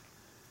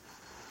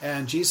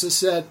 And Jesus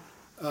said,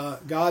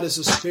 God is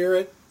a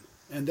spirit,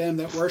 and them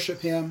that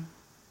worship Him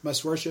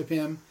must worship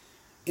Him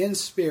in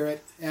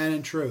spirit and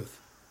in truth.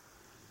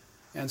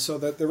 And so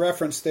the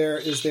reference there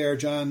is there,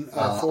 John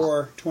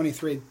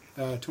 4:23,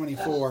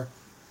 24.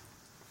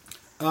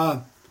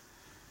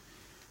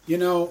 You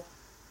know,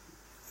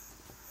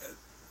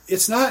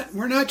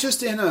 we're not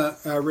just in a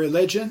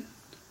religion.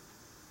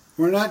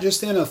 We're not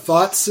just in a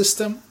thought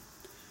system.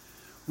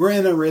 We're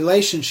in a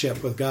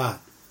relationship with God.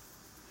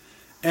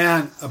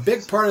 And a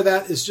big part of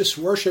that is just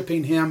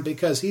worshiping Him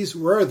because He's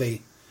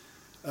worthy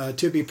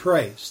to be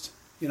praised.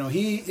 You know,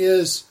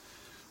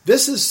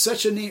 this is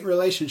such a neat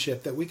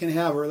relationship that we can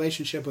have a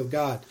relationship with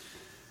God.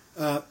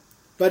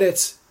 But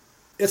it's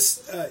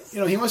you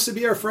know, He wants to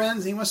be our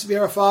friend, He wants to be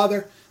our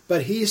Father,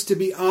 but He's to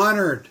be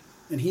honored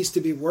and He's to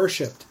be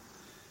worshipped.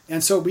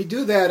 And so we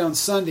do that on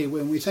Sunday.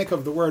 When we think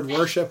of the word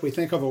worship, we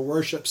think of a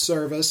worship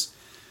service.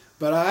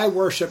 But I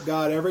worship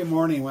God every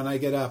morning when I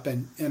get up.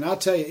 And I'll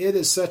tell you, it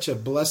is such a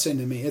blessing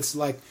to me. It's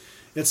like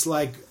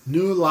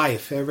new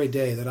life every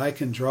day that I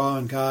can draw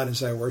on God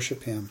as I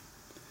worship Him.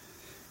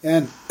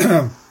 And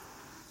I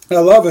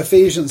love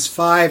Ephesians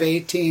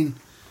 5:18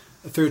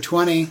 through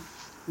 20,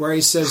 where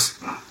he says,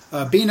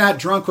 be not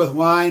drunk with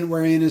wine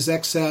wherein is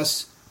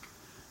excess,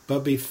 but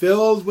be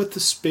filled with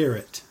the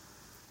Spirit.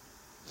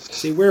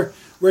 See, we're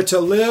to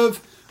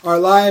live our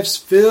lives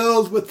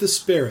filled with the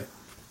Spirit.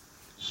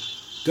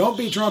 Don't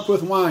be drunk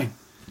with wine.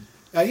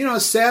 You know,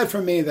 it's sad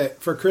for me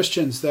that for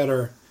Christians that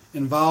are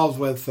involved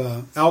with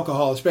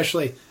alcohol,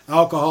 especially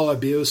alcohol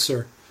abuse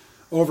or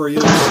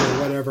overuse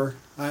or whatever.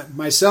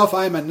 Myself,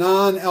 I'm a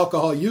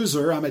non-alcohol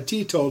user. I'm a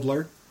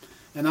teetotaler,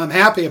 and I'm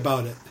happy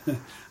about it.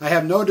 I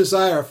have no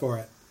desire for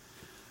it.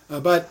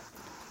 But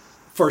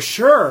for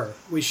sure,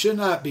 we should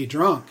not be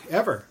drunk,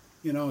 ever.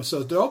 You know,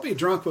 so don't be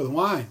drunk with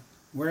wine,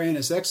 wherein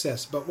is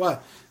excess. But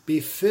what? Be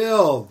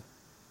filled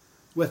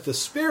with the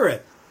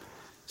Spirit.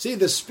 See,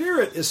 the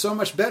Spirit is so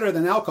much better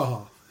than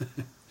alcohol.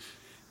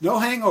 No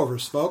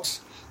hangovers,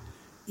 folks.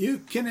 You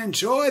can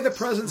enjoy the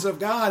presence of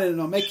God, and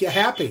it'll make you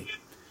happy.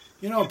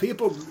 You know,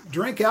 people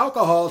drink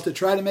alcohol to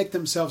try to make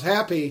themselves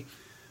happy,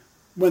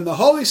 when the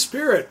Holy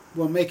Spirit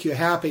will make you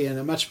happy in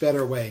a much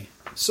better way.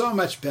 So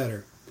much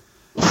better.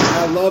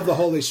 I love the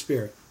Holy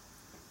Spirit.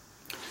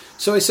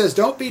 So he says,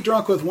 don't be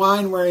drunk with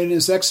wine wherein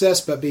is excess,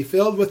 but be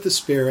filled with the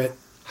Spirit.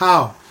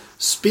 How?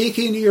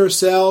 Speaking to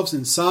yourselves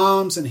in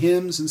psalms and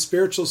hymns and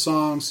spiritual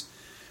songs,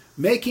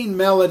 making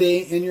melody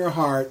in your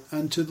heart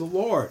unto the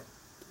Lord.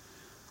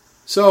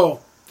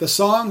 So, the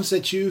songs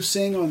that you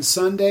sing on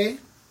Sunday,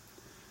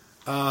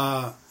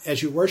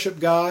 as you worship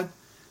God,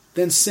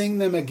 then sing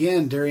them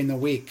again during the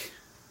week.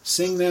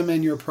 Sing them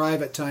in your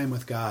private time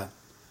with God.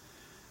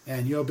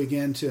 And you'll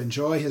begin to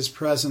enjoy His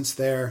presence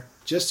there,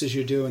 just as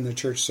you do in the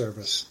church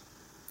service.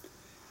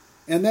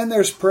 And then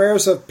there's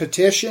prayers of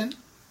petition.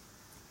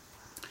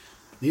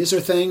 These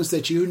are things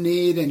that you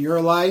need in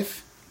your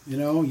life. You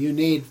know, you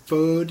need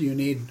food, you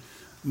need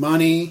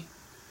money,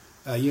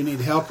 you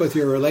need help with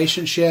your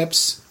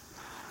relationships.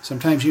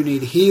 Sometimes you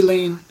need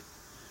healing.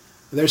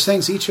 There's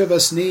things each of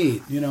us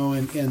need. You know,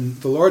 in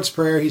the Lord's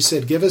Prayer, He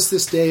said, "Give us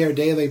this day our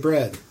daily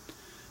bread."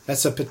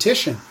 That's a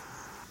petition.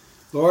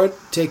 Lord,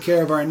 take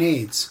care of our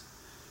needs.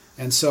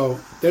 And so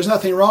there's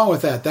nothing wrong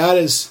with that. That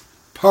is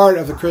part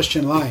of the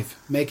Christian life,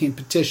 making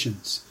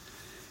petitions.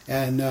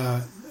 And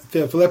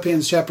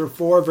Philippians chapter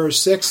 4, verse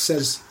 6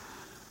 says,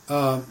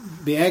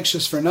 "Be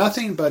anxious for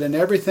nothing, but in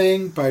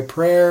everything by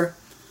prayer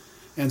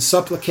and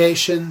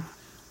supplication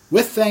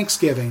with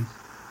thanksgiving,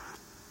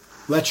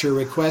 let your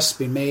requests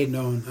be made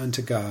known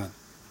unto God."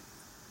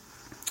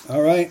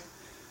 All right.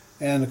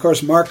 And of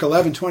course, Mark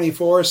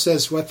 11:24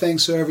 says, "What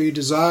things soever you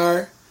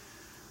desire,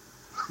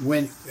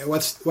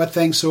 what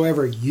things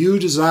soever you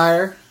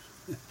desire."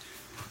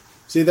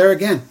 See, there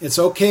again, it's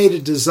okay to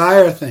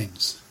desire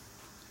things.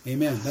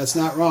 Amen. That's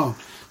not wrong.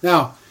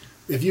 Now,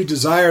 if you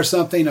desire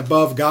something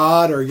above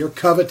God, or you're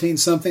coveting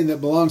something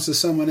that belongs to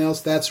someone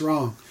else, that's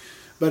wrong.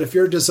 But if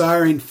you're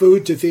desiring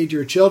food to feed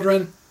your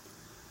children,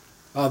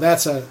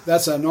 that's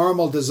a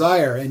normal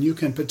desire, and you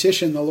can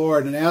petition the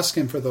Lord and ask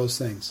Him for those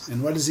things.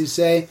 And what does He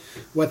say?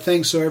 "What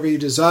things soever you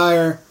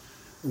desire,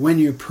 when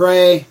you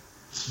pray,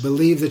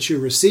 believe that you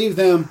receive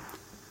them,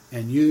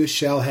 and you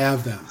shall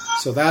have them."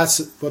 So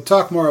we'll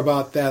talk more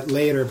about that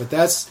later, but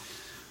that's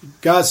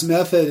God's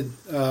method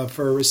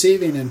for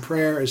receiving in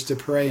prayer, is to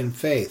pray in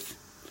faith.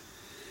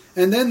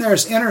 And then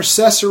there's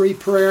intercessory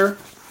prayer.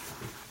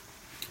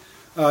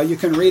 You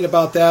can read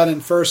about that in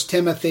 1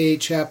 Timothy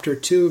chapter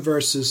 2,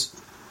 verses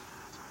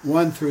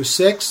 1 through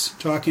 6,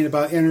 talking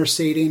about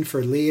interceding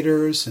for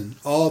leaders and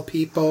all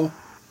people,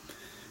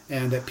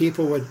 and that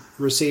people would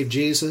receive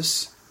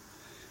Jesus.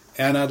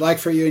 And I'd like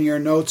for you in your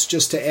notes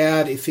just to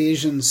add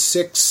Ephesians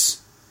 6,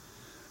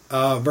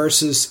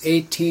 verses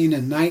 18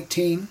 and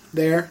 19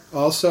 there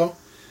also.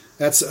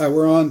 That's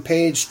we're on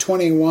page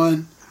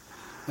 21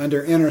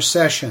 under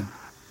intercession.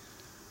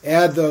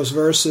 Add those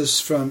verses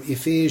from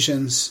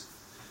Ephesians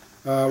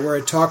where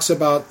it talks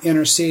about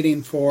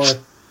interceding for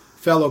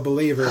fellow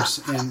believers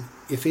in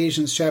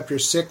Ephesians chapter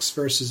 6,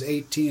 verses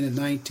 18 and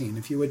 19.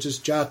 If you would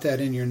just jot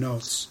that in your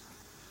notes.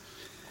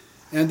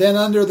 And then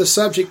under the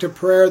subject of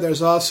prayer,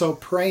 there's also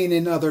praying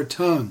in other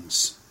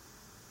tongues.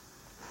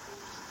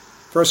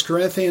 1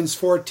 Corinthians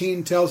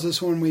 14 tells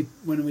us when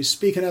we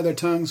speak in other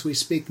tongues, we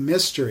speak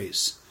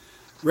mysteries.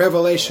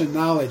 Revelation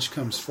knowledge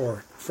comes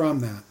forth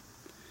from that.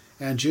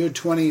 And Jude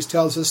 20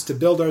 tells us to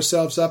build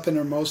ourselves up in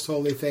our most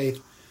holy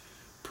faith,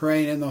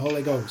 praying in the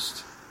Holy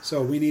Ghost.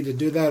 So we need to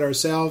do that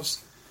ourselves,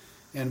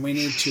 and we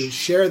need to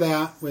share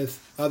that with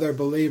other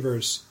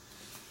believers,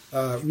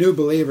 new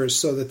believers,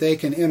 so that they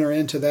can enter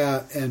into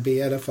that and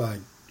be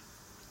edified.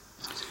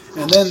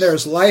 And then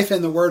there's life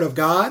in the Word of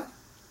God.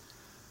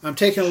 I'm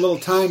taking a little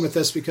time with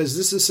this because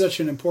this is such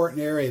an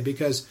important area,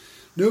 because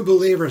new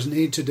believers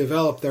need to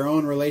develop their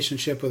own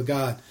relationship with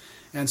God.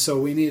 And so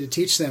we need to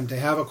teach them to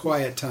have a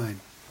quiet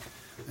time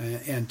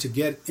and to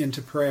get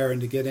into prayer and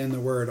to get in the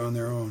Word on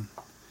their own.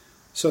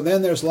 So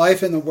then there's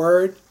life in the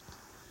Word.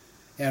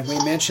 And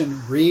we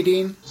mentioned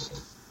reading.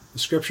 The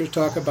Scriptures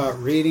talk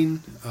about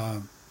reading.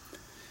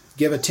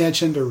 Give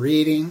attention to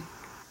reading.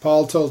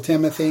 Paul told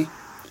Timothy.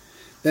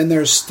 Then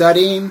there's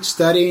studying.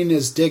 Studying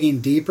is digging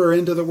deeper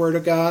into the Word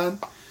of God.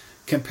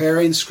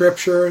 Comparing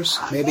Scriptures.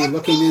 Maybe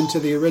looking into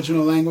the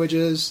original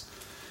languages.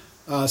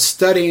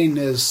 Studying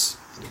is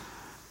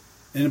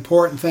an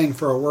important thing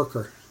for a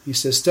worker. He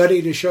says,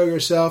 "Study to show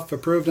yourself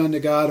approved unto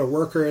God, a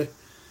worker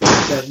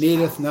that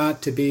needeth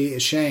not to be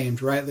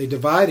ashamed, rightly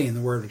dividing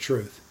the word of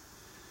truth."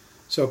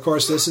 So, of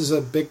course, this is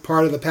a big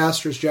part of the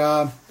pastor's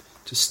job,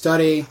 to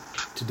study,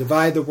 to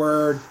divide the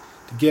word,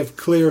 to give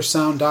clear,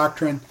 sound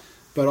doctrine,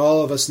 but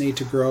all of us need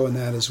to grow in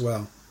that as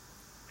well.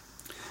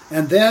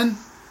 And then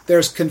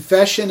there's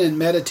confession and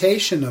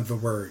meditation of the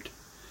word.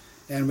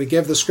 And we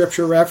give the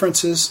scripture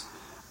references.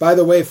 By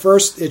the way,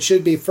 first it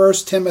should be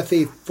 1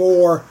 Timothy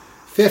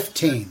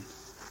 4:15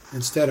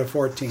 instead of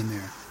 14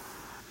 there.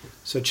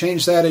 So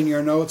change that in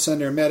your notes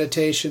under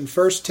meditation.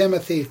 1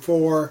 Timothy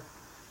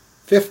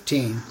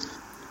 4:15.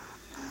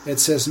 It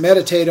says,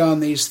 "Meditate on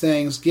these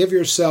things, give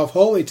yourself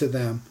wholly to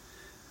them,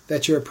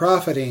 that your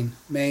profiting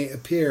may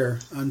appear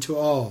unto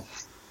all."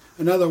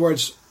 In other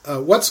words,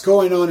 what's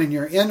going on in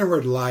your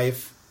inward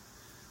life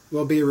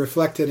will be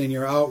reflected in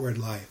your outward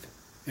life.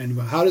 And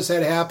how does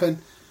that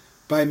happen?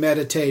 By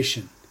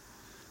meditation.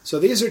 So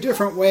these are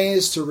different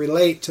ways to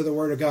relate to the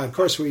Word of God. Of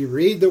course, we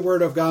read the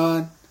Word of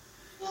God,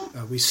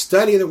 we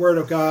study the Word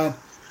of God,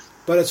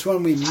 But it's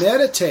when we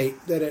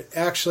meditate that it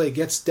actually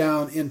gets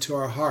down into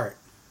our heart.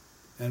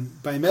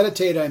 And by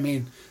meditate, I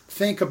mean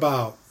think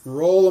about,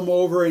 roll them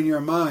over in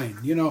your mind.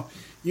 You know,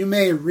 you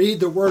may read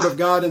the Word of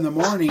God in the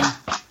morning,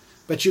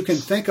 but you can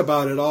think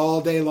about it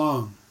all day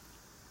long.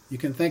 You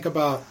can think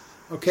about,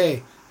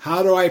 okay,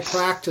 how do I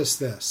practice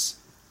this?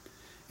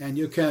 And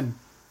you can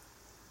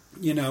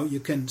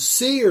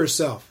see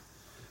yourself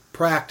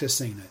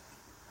practicing it.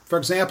 For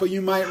example,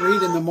 you might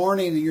read in the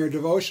morning, in your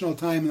devotional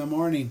time in the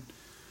morning,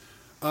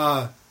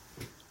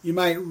 you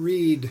might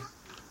read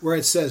where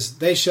it says,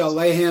 they shall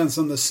lay hands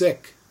on the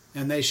sick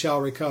and they shall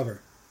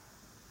recover.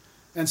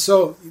 And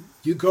so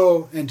you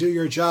go and do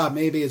your job.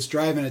 Maybe it's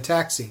driving a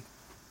taxi.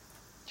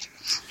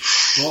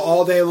 Well,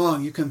 all day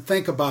long you can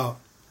think about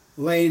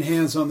laying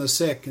hands on the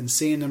sick and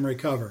seeing them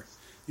recover.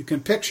 You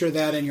can picture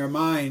that in your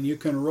mind. You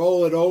can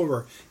roll it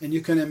over and you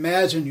can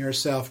imagine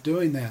yourself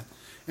doing that.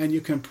 And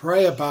you can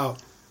pray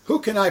about, who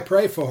can I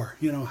pray for?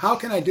 You know, how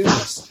can I do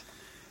this?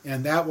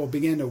 And that will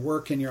begin to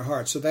work in your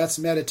heart. So that's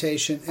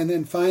meditation. And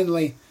then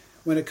finally,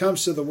 when it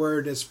comes to the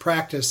Word, it's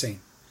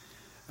practicing.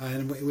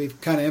 And we've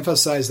kind of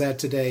emphasized that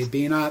today.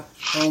 Be not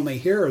only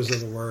hearers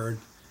of the Word,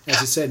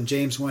 as it said in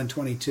James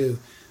 1:22,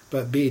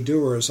 but be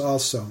doers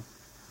also.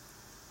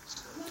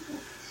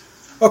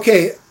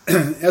 Okay,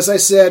 as I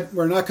said,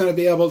 we're not going to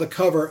be able to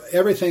cover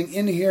everything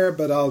in here,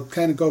 but I'll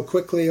kind of go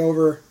quickly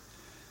over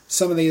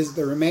some of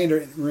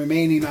the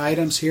remaining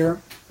items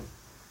here.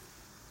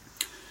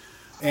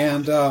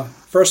 And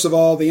first of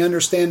all, the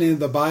understanding of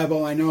the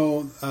Bible. I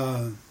know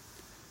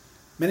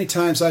many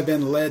times I've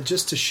been led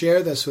just to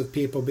share this with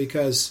people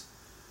because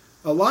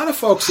a lot of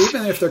folks,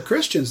 even if they're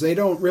Christians, they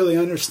don't really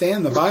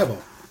understand the Bible.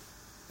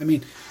 I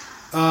mean,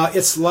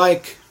 it's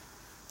like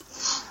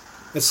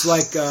we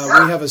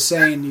have a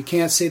saying, you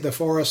can't see the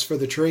forest for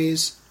the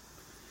trees.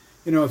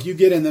 You know, if you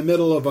get in the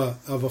middle of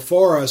a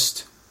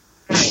forest,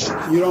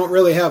 you don't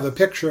really have a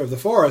picture of the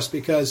forest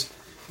because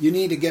you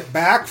need to get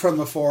back from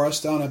the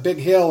forest on a big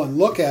hill and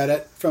look at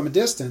it from a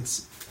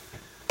distance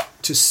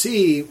to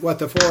see what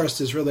the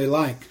forest is really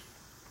like.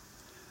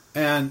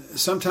 And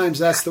sometimes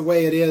that's the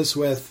way it is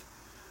with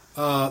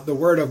the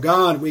Word of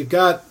God. We've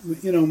got,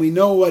 we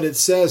know what it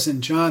says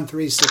in John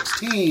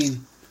 3:16,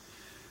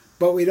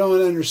 but we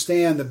don't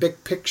understand the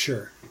big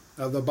picture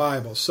of the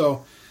Bible.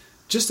 So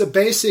just a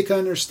basic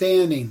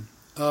understanding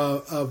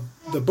of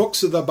the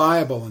books of the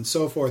Bible and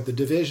so forth, the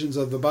divisions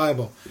of the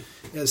Bible,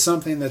 is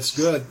something that's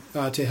good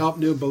to help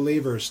new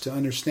believers to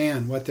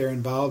understand what they're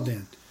involved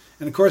in.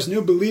 And of course,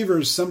 new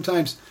believers,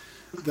 sometimes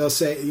they'll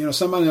say,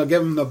 somebody will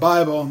give them the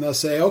Bible and they'll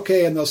say,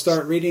 okay, and they'll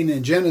start reading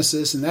in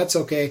Genesis, and that's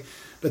okay.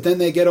 But then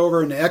they get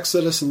over into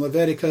Exodus and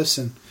Leviticus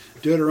and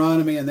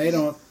Deuteronomy, and they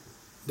don't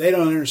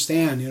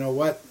understand,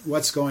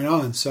 what's going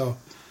on. So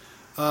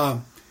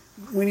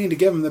we need to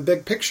give them the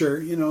big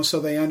picture, so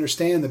they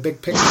understand the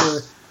big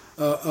picture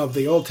of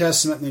the Old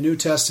Testament and the New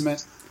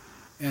Testament,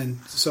 and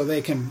so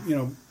they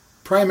can,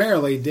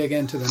 primarily dig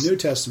into the New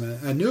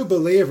Testament. A new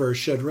believer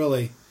should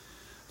really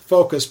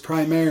focus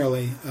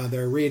primarily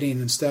their reading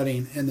and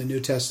studying in the New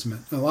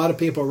Testament. A lot of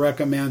people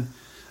recommend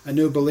a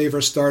new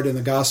believer start in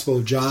the Gospel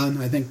of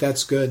John. I think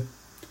that's good.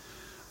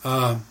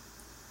 But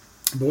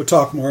we'll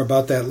talk more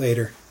about that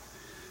later.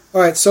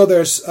 All right, so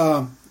there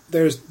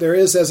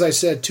is, as I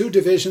said, two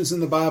divisions in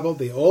the Bible,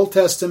 the Old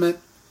Testament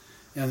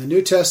and the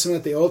New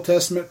Testament. The Old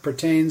Testament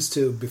pertains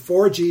to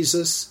before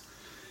Jesus,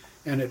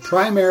 and it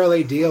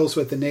primarily deals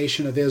with the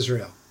nation of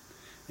Israel.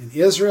 And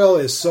Israel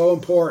is so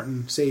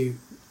important. See,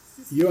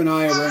 you and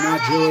I, we're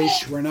not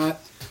Jewish, we're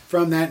not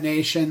from that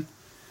nation,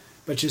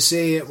 but you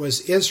see, it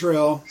was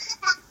Israel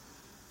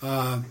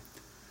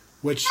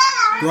which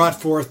brought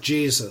forth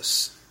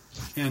Jesus.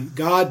 And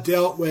God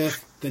dealt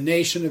with the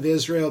nation of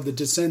Israel, the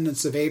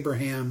descendants of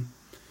Abraham,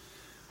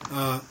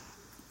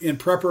 in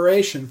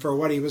preparation for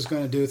what he was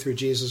going to do through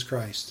Jesus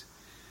Christ.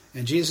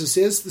 And Jesus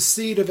is the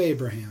seed of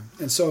Abraham.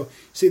 And so,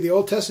 see, the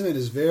Old Testament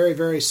is very,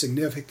 very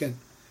significant,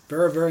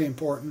 very, very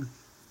important.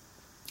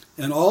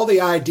 And all the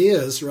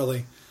ideas,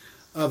 really,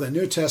 of the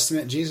New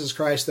Testament, Jesus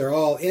Christ, they're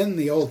all in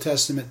the Old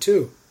Testament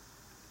too.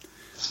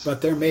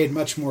 But they're made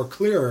much more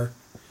clearer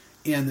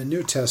in the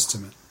New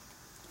Testament.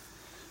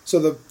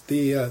 So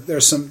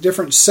there's some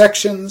different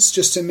sections,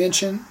 just to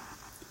mention.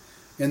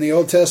 In the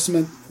Old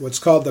Testament, what's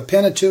called the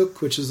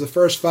Pentateuch, which is the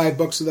first 5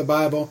 books of the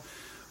Bible,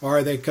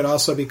 or they could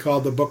also be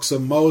called the books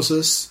of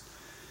Moses.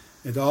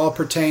 It all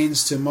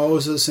pertains to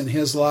Moses and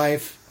his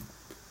life,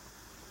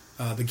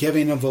 the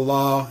giving of the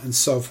law, and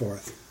so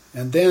forth.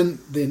 And then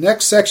the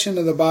next section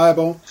of the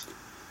Bible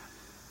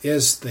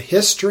is the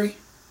history.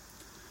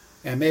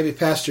 And maybe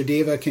Pastor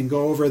Diva can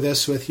go over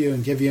this with you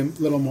and give you a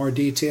little more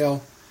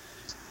detail.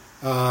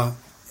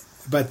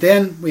 But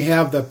then we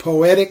have the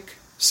poetic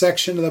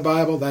section of the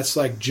Bible. That's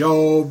like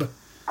Job,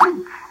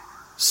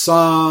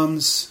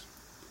 Psalms,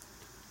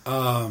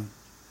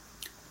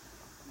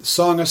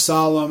 Song of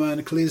Solomon,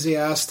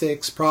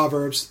 Ecclesiastes,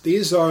 Proverbs.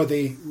 These are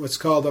what's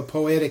called the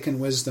poetic and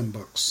wisdom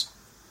books.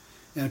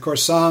 And of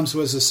course, Psalms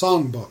was a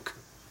song book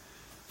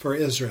for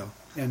Israel,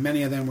 and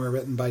many of them were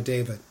written by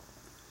David.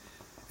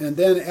 And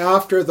then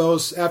after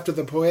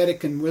the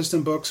poetic and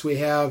wisdom books, we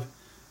have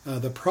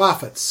the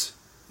prophets,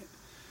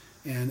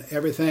 and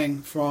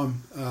everything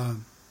from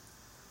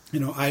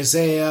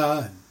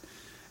Isaiah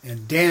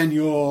and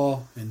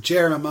Daniel and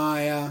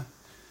Jeremiah,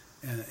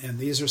 and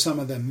these are some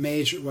of the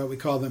major, what we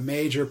call the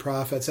major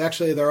prophets.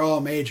 Actually, they're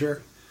all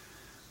major,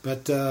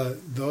 but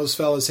those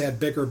fellows had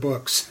bigger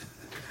books.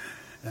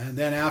 And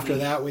then after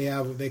that,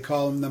 they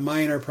call them the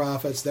minor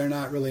prophets. They're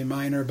not really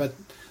minor, but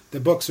the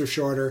books are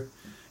shorter.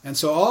 And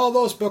so all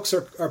those books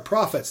are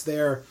prophets. They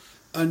are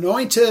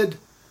anointed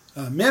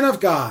men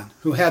of God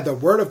who had the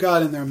Word of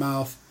God in their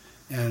mouth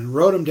and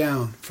wrote them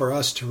down for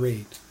us to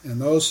read. And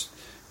those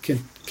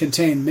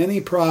contain many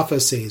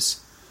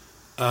prophecies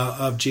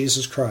of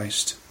Jesus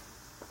Christ.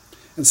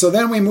 And so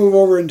then we move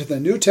over into the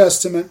New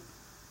Testament.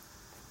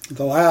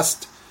 The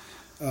last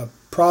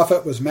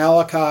prophet was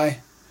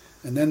Malachi.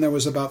 And then there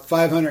was about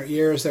 500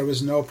 years, there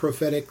was no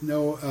prophetic,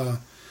 no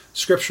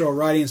scriptural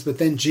writings, but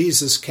then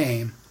Jesus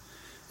came.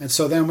 And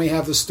so then we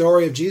have the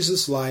story of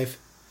Jesus' life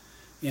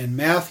in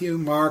Matthew,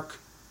 Mark,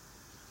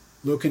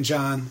 Luke, and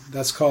John.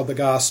 That's called the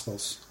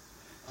Gospels.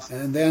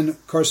 And then,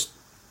 of course,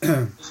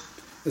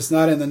 it's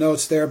not in the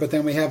notes there, but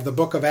then we have the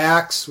book of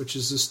Acts, which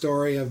is the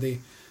story of the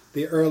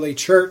early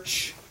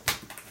church.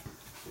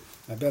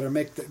 I better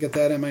get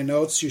that in my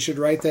notes. You should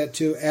write that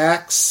too.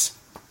 Acts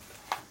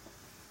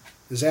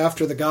is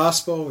after the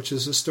Gospel, which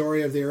is the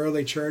story of the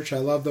early church. I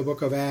love the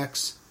book of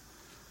Acts.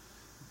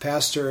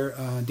 Pastor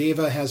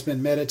Diva has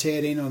been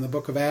meditating on the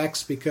book of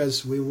Acts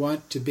because we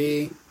want to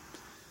be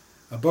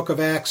a book of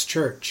Acts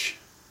church.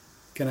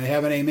 Can I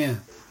have an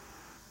amen?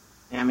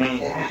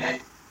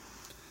 Amen.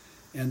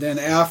 And then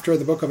after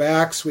the book of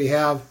Acts, we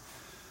have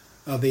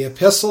the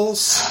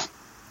epistles,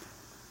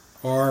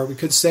 or we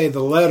could say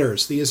the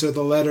letters. These are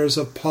the letters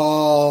of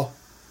Paul,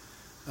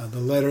 the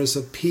letters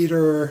of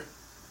Peter,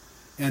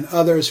 and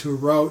others who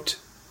wrote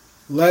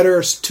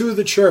letters to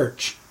the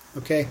church.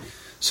 Okay,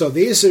 so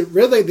these are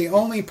really the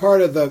only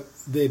part of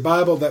the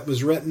Bible that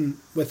was written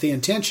with the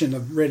intention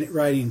of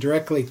writing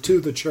directly to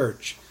the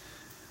church.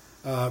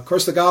 Of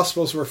course, the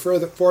Gospels were for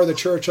the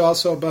church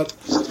also, but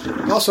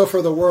also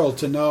for the world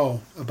to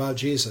know about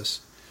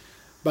Jesus.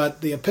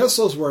 But the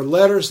epistles were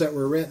letters that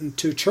were written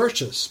to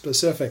churches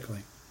specifically.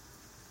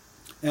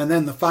 And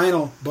then the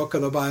final book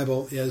of the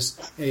Bible is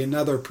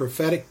another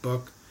prophetic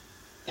book,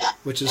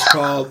 which is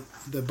called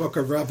the book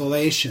of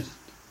Revelation,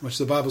 which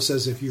the Bible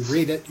says if you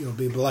read it, you'll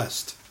be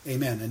blessed.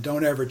 Amen. And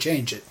don't ever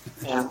change it.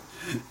 Yeah.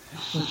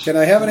 Can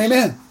I have an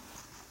amen?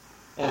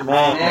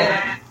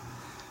 Amen.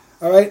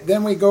 All right,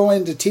 then we go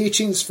into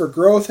teachings for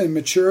growth and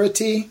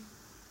maturity.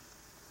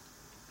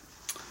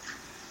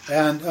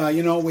 And,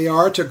 we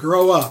are to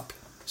grow up.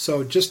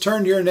 So just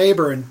turn to your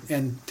neighbor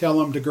and tell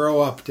them to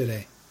grow up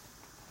today.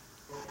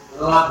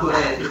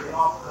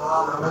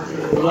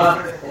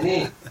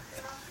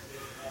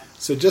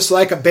 So just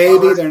like a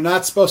baby, they're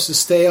not supposed to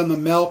stay on the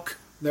milk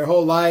their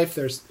whole life.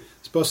 They're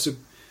supposed to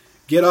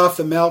get off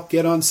the milk,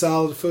 get on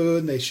solid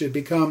food. They should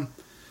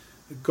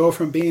go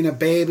from being a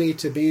baby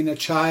to being a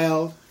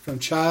child, from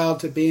child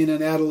to being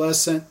an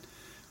adolescent,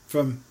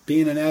 from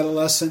being an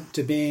adolescent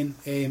to being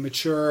a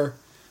mature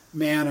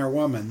man or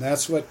woman.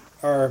 That's what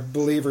our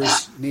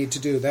believers need to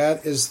do.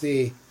 That is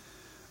the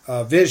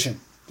vision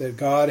that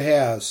God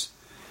has.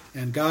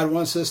 And God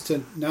wants us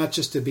to not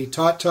just to be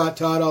taught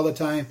all the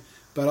time,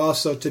 but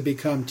also to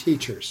become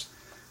teachers,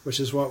 which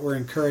is what we're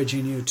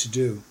encouraging you to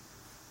do.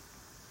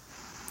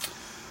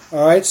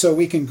 All right, so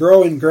we can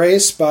grow in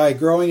grace by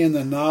growing in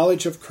the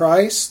knowledge of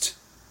Christ.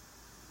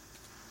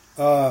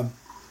 By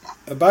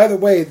the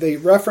way, the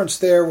reference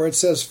there where it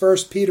says 1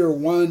 Peter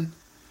 1,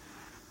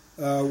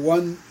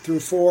 1 through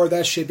 4,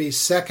 that should be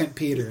 2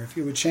 Peter. If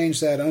you would change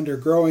that under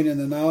growing in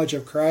the knowledge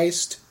of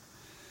Christ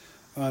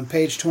on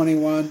page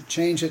 21,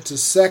 change it to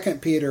 2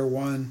 Peter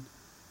 1,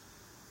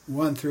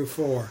 1 through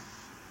 4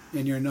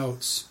 in your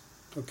notes.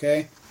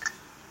 Okay?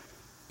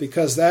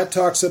 Because that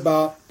talks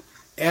about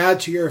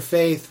add to your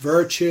faith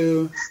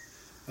virtue,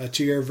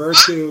 to your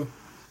virtue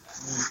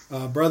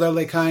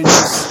brotherly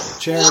kindness,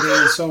 charity,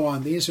 and so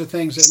on. These are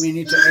things that we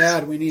need to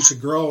add. We need to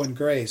grow in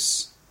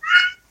grace.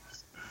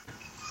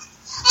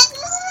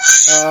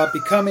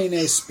 Becoming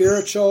a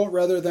spiritual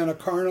rather than a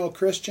carnal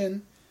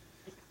Christian.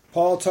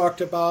 Paul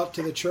talked about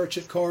to the church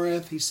at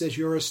Corinth, he says,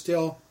 you're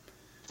still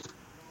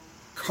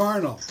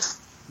carnal.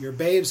 You're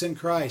babes in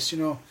Christ.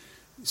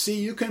 See,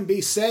 you can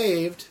be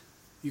saved,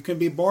 you can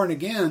be born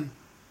again,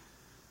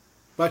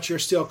 but you're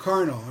still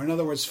carnal. Or in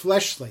other words,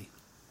 fleshly.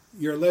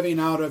 You're living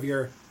out of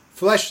your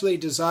fleshly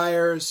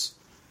desires,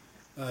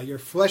 your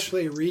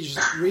fleshly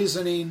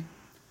reasoning.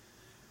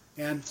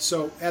 And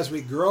so as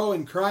we grow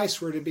in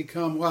Christ, we're to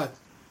become what?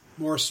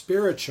 More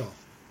spiritual.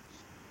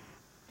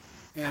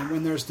 And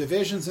when there's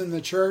divisions in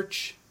the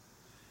church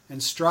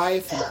and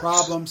strife and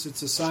problems,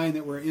 it's a sign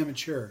that we're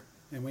immature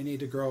and we need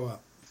to grow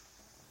up.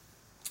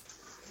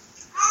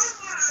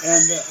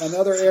 And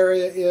another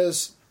area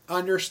is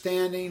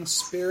understanding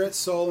spirit,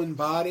 soul, and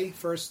body.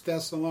 1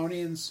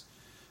 Thessalonians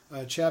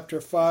chapter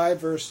 5,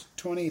 verse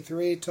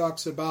 23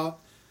 talks about,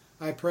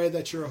 I pray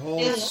that your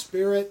whole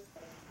spirit,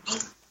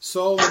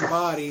 soul and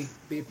body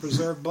be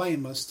preserved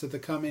blameless to the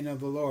coming of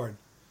the Lord.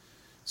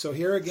 So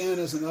here again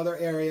is another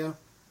area.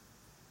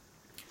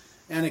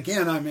 And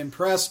again, I'm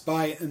impressed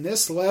by, in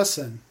this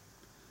lesson,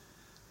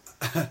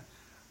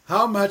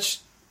 how much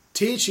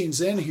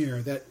teaching's in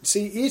here. That,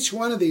 see, each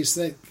one of these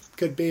things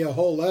could be a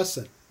whole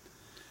lesson.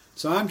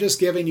 So I'm just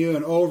giving you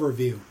an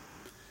overview.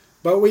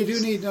 But we do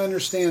need to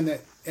understand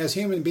that as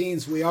human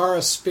beings, we are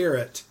a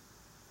spirit,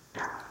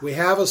 we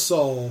have a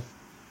soul,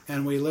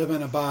 and we live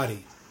in a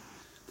body.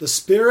 The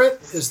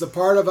spirit is the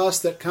part of us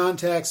that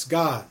contacts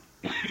God.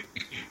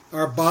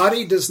 Our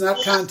body does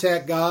not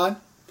contact God.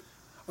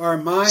 Our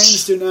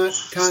minds do not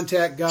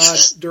contact God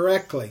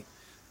directly.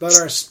 But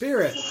our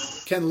spirit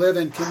can live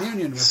in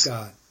communion with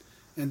God.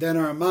 And then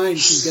our mind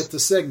can get the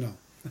signal.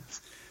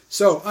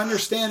 So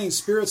understanding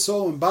spirit,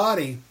 soul, and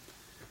body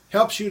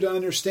helps you to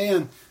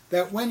understand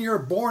that when you're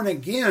born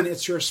again,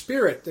 it's your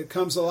spirit that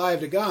comes alive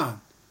to God.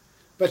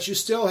 But you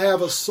still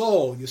have a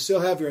soul. You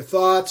still have your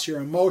thoughts, your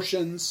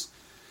emotions,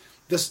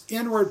 this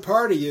inward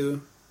part of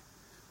you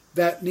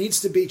that needs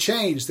to be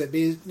changed, that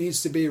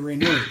needs to be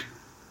renewed.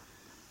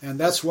 And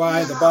that's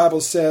why the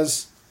Bible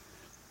says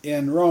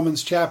in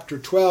Romans chapter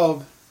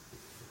 12,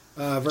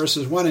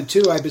 verses 1 and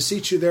 2, I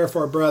beseech you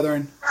therefore,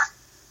 brethren,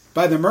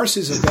 by the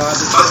mercies of God,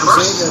 that you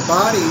present your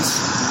bodies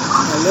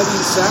a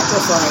living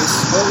sacrifice,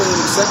 holy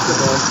and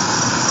acceptable,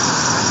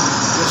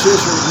 which is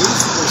your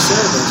reasonable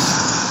service.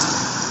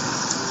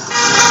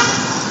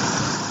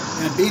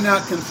 And be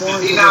not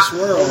conformed to this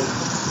world,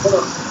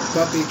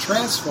 but be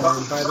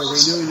transformed by the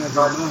renewing of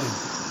your mind.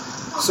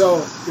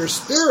 So your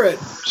spirit,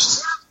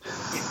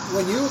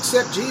 when you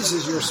accept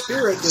Jesus, your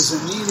spirit is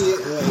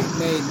immediately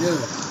made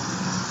new.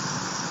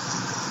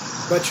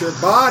 But your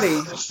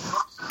body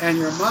and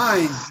your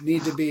mind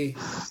need to be,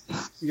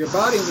 your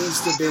body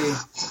needs to be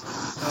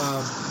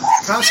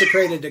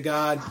consecrated to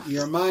God.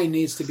 Your mind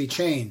needs to be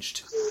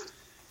changed.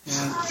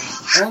 And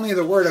only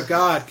the Word of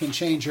God can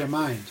change your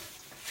mind.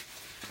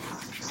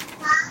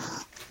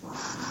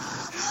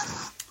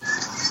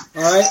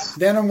 All right,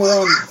 then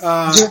we're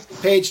on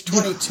page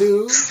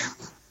 22.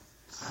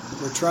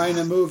 We're trying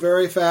to move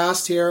very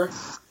fast here.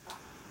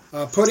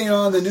 Putting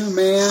on the new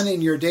man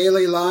in your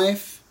daily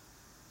life.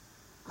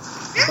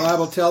 The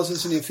Bible tells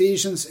us in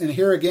Ephesians, and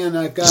here again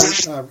I've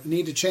got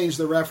need to change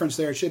the reference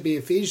there. It should be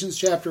Ephesians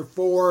chapter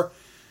 4,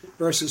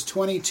 verses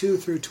 22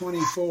 through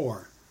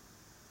 24.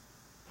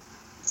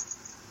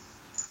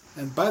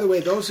 And by the way,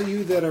 those of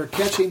you that are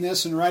catching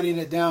this and writing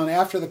it down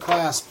after the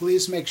class,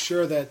 please make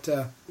sure that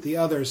the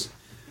others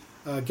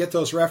get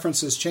those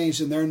references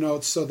changed in their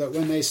notes so that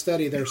when they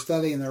study, they're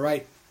studying the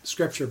right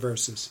scripture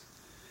verses.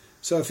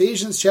 So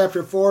Ephesians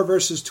chapter 4,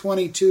 verses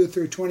 22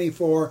 through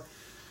 24,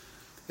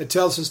 it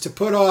tells us to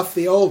put off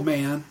the old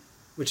man,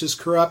 which is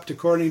corrupt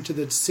according to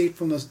the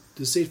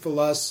deceitful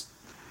lusts,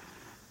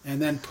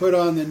 and then put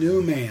on the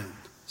new man.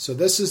 So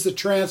this is the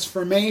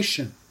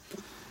transformation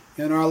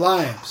in our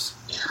lives.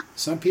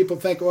 Some people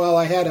think, well,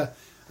 I had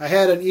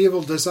an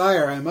evil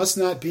desire. I must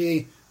not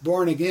be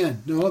born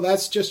again. No,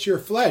 that's just your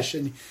flesh,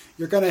 and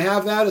you're going to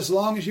have that as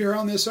long as you're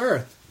on this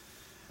earth.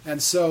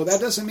 And so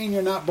that doesn't mean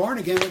you're not born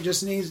again. It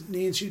just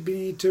needs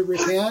you to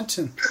repent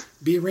and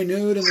be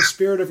renewed in the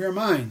spirit of your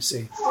mind,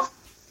 see.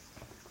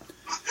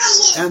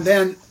 And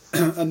then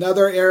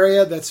another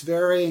area that's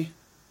very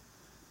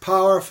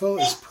powerful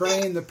is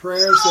praying the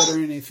prayers that are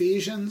in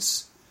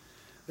Ephesians.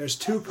 There's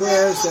two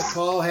prayers that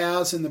Paul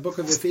has in the book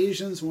of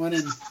Ephesians. One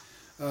in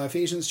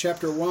Ephesians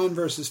chapter 1,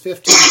 verses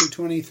 15 through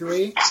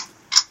 23,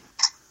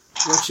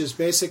 which is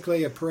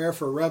basically a prayer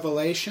for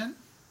revelation,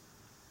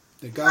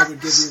 that God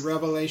would give you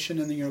revelation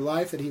in your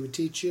life, that He would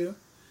teach you.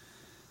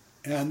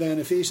 And then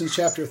Ephesians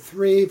chapter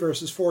 3,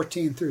 verses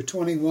 14 through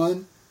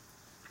 21,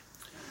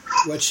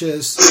 which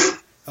is,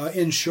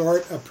 in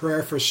short, a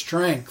prayer for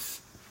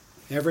strength.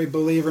 Every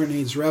believer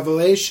needs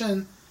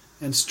revelation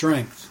and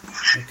strength.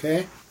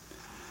 Okay?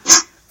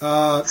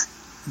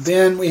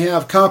 Then we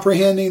have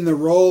comprehending the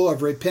role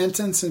of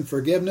repentance and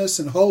forgiveness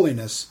and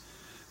holiness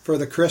for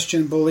the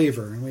Christian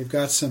believer. And we've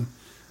got some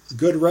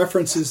good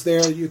references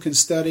there you can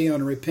study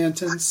on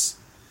repentance.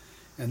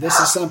 And this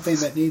is something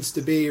that needs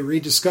to be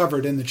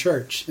rediscovered in the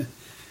church.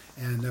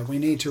 And we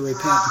need to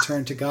repent and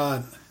turn to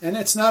God. And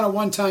it's not a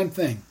one-time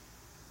thing.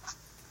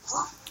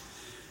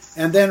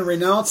 And then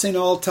renouncing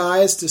all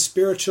ties to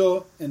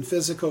spiritual and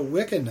physical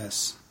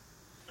wickedness.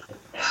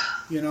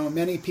 You know,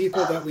 many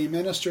people that we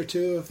minister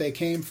to, if they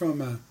came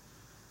from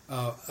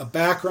a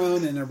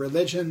background in a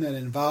religion that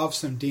involves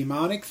some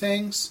demonic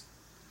things,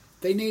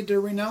 they need to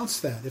renounce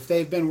that. If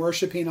they've been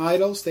worshiping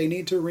idols, they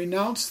need to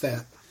renounce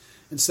that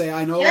and say,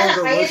 I no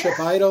longer worship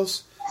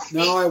idols,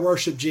 now I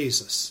worship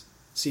Jesus.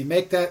 See,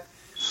 make that,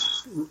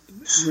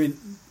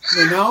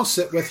 renounce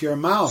it with your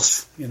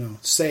mouth. You know,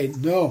 say,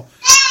 no,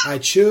 I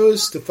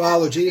choose to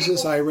follow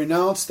Jesus. I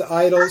renounce the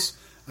idols.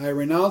 I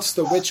renounce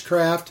the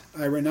witchcraft.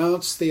 I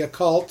renounce the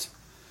occult.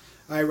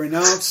 I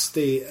renounce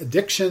the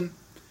addiction.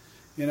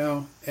 You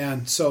know,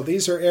 and so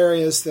these are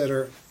areas that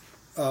are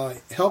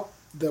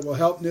that will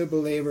help new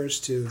believers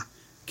to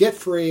get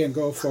free and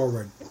go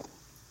forward.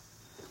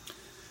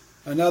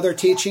 Another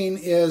teaching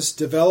is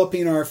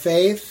developing our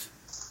faith.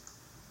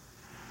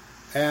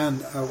 And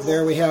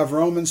there we have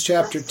Romans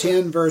chapter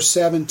 10, verse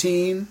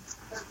 17.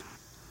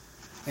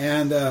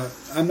 And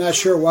I'm not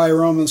sure why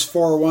Romans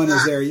 4:1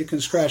 is there. You can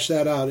scratch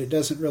that out. It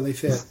doesn't really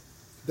fit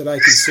that I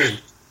can see.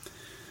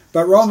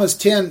 But Romans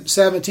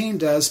 10:17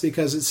 does,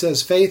 because it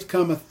says, faith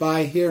cometh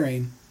by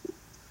hearing,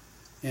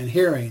 and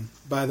hearing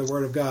by the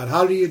word of God.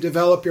 How do you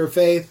develop your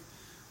faith?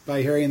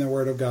 By hearing the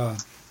word of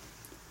God.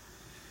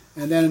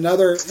 And then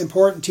another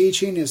important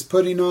teaching is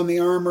putting on the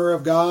armor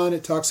of God.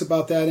 It talks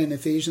about that in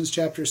Ephesians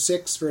chapter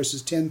 6,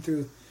 verses 10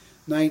 through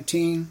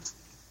 19.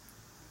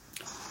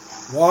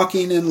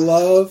 Walking in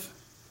love.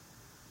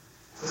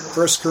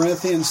 1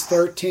 Corinthians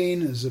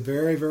 13 is a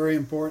very, very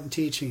important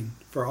teaching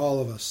for all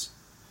of us.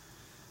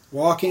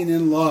 Walking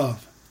in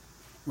love.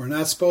 We're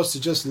not supposed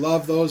to just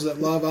love those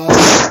that love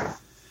us.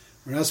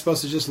 We're not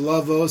supposed to just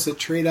love those that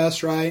treat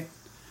us right.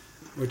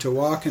 We're to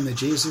walk in the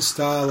Jesus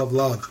style of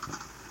love.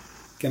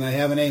 Can I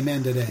have an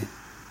amen today?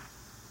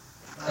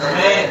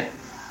 Amen.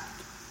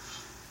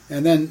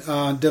 And then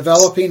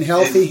developing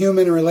healthy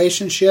human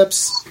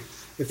relationships.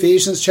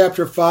 Ephesians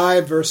chapter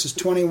 5, verses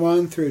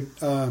 21 through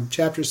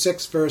chapter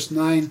 6, verse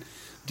 9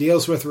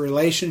 deals with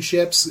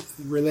relationships.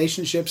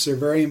 Relationships are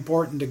very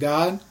important to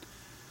God.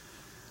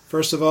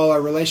 First of all,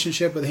 our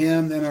relationship with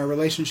Him, then our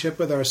relationship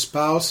with our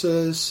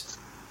spouses,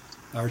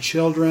 our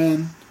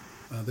children,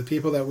 the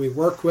people that we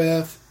work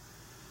with,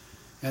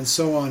 and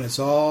so on. It's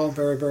all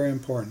very, very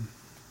important.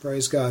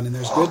 Praise God. And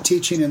there's good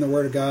teaching in the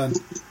Word of God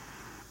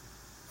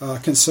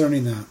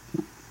concerning that.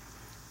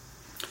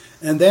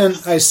 And then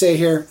I say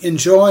here,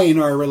 enjoying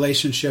our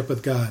relationship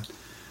with God.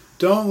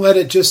 Don't let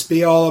it just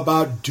be all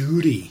about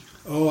duty.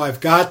 Oh, I've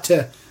got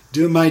to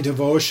do my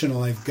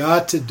devotional. I've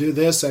got to do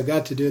this. I've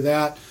got to do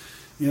that.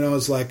 You know,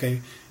 it's like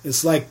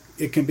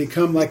it can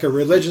become like a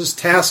religious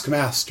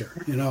taskmaster.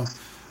 You know,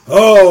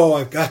 oh,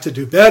 I've got to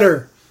do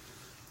better.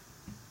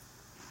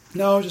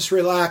 No, just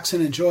relax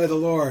and enjoy the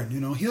Lord. You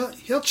know,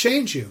 He'll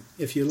change you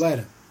if you let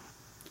Him.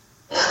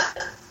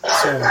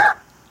 So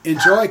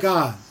enjoy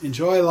God.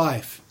 Enjoy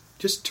life.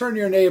 Just turn to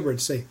your neighbor and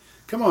say,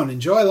 come on,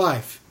 enjoy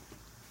life.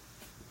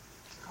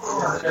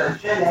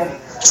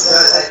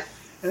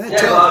 And then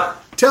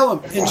tell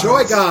them,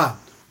 enjoy God.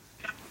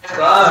 There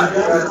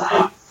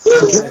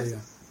you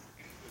go.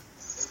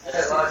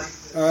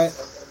 All right.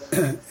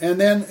 And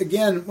then,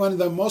 again, one of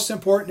the most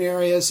important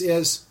areas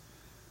is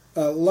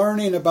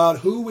learning about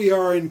who we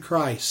are in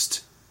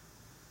Christ.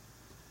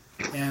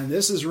 And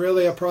this is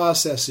really a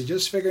process of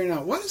just figuring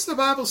out, what does the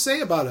Bible say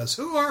about us?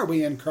 Who are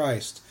we in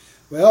Christ?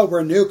 Well,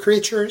 we're new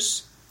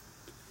creatures.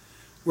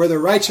 We're the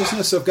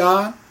righteousness of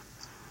God.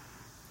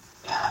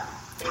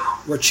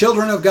 We're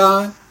children of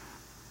God.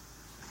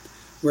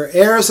 We're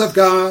heirs of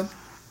God.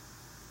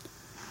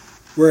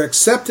 We're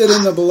accepted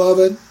in the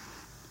beloved.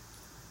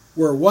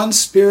 We're one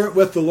spirit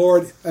with the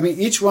Lord. I mean,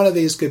 each one of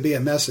these could be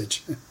a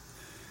message.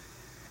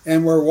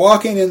 And we're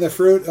walking in the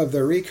fruit of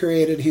the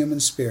recreated human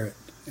spirit.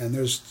 And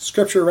there's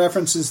scripture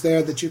references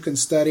there that you can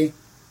study.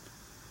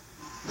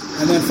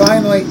 And then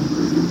finally,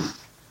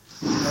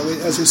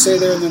 as we say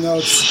there in the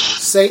notes,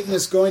 Satan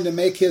is going to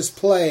make his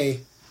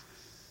play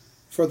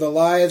for the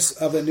lives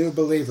of the new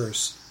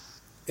believers.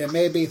 It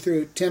may be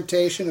through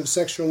temptation of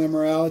sexual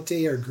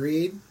immorality or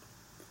greed.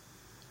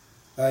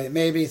 It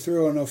may be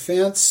through an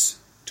offense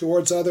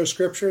towards other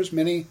scriptures.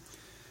 Many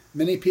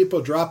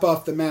people drop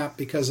off the map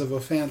because of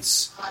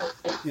offense,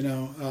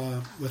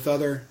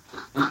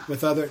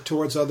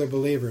 towards other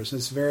believers.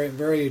 It's very,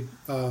 very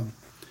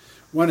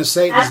one of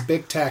Satan's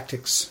big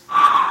tactics.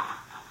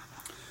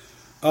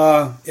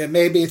 It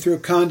may be through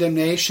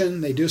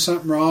condemnation. They do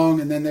something wrong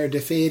and then they're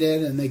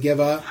defeated and they give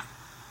up.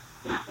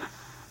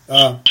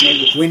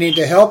 We need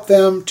to help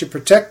them to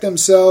protect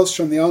themselves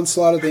from the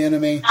onslaught of the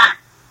enemy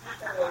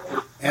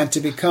and to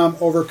become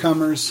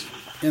overcomers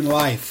in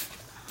life.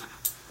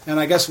 And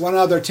I guess one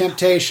other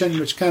temptation,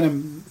 which kind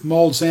of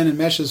molds in and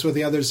meshes with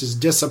the others, is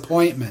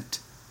disappointment.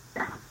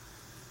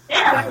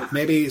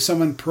 Maybe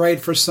someone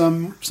prayed for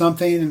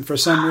something and for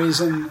some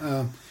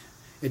reason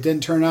it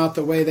didn't turn out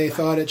the way they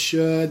thought it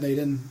should. They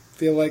didn't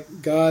feel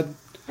like God,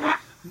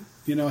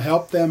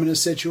 helped them in a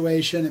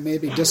situation. It may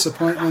be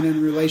disappointment in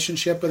a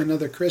relationship with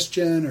another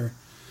Christian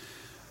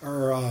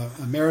or a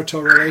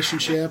marital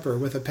relationship or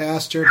with a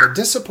pastor. But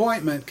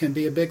disappointment can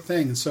be a big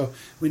thing. And so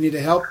we need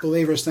to help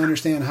believers to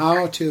understand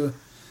how to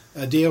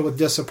deal with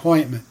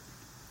disappointment.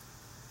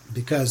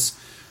 Because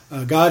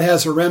God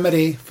has a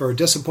remedy for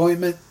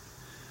disappointment.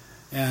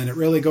 And it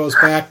really goes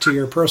back to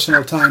your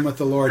personal time with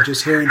the Lord,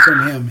 just hearing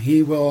from Him.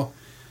 He will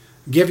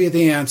give you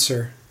the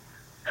answer,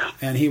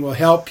 and He will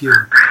help you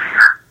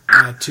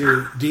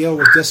to deal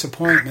with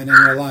disappointment in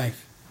your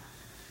life.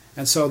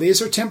 And so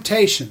these are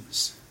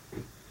temptations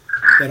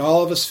that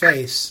all of us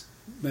face.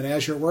 But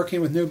as you're working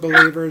with new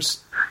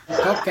believers,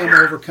 help them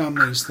overcome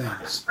these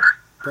things.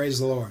 Praise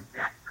the Lord.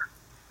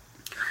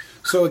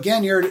 So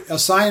again, your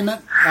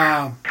assignment.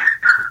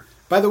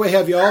 By the way,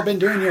 have you all been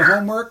doing your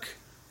homework?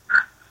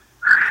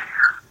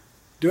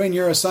 Doing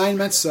your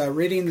assignments,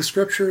 reading the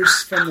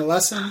scriptures from the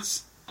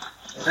lessons?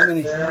 How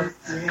many?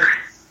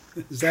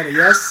 Is that a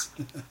yes?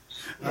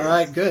 All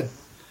right, good.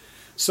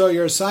 So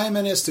your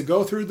assignment is to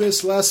go through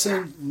this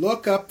lesson,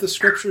 look up the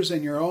scriptures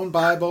in your own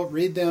Bible,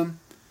 read them,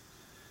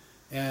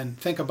 and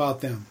think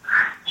about them.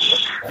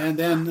 And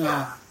then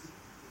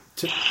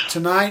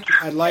tonight,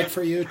 I'd like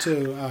for you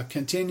to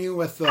continue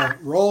with the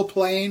role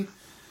playing.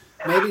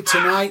 Maybe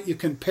tonight you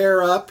can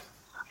pair up.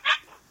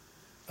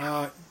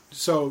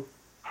 So,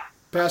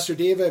 Pastor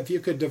Diva, if you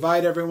could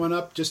divide everyone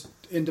up just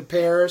into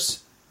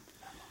pairs,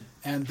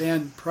 and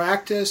then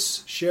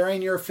practice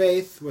sharing your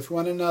faith with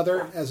one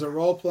another as a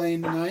role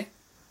playing tonight.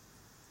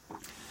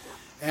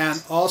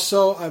 And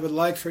also, I would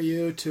like for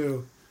you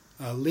to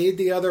lead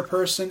the other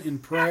person in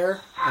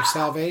prayer of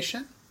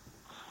salvation,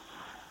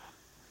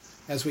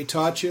 as we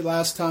taught you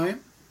last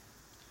time.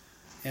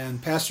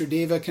 And Pastor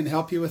Diva can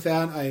help you with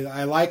that.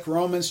 I like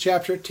Romans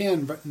chapter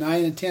 10,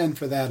 9 and 10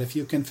 for that. If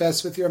you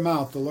confess with your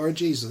mouth the Lord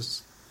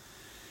Jesus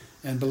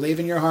and believe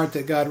in your heart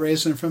that God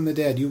raised him from the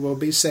dead, you will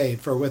be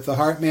saved. For with the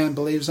heart man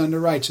believes unto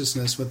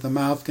righteousness, with the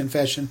mouth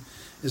confession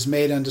is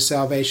made unto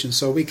salvation.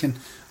 So we can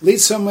lead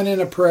someone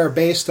in a prayer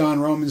based on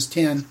Romans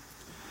 10,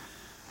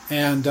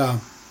 and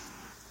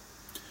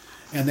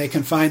they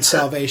can find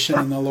salvation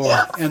in the Lord.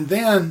 And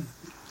then,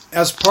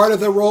 as part of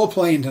the role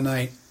playing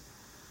tonight,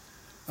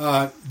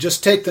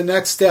 just take the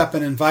next step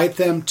and invite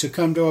them to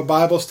come to a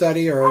Bible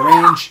study or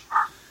arrange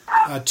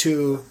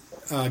to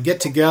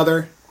get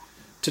together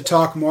to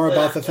talk more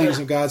about the things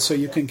of God, so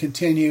you can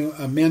continue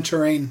a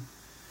mentoring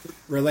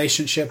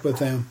relationship with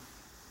them.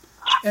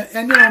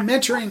 And you know,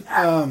 mentoring,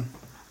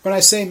 when I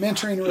say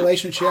mentoring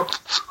relationship,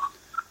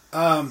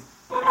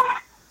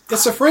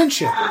 it's a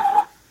friendship.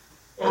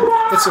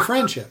 It's a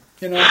friendship,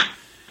 you know.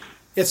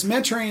 It's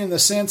mentoring in the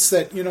sense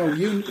that, you know,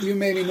 you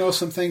maybe know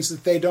some things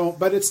that they don't,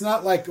 but it's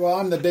not like, well,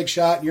 I'm the big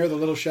shot and you're the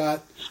little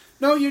shot.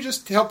 No, you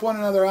just help one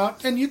another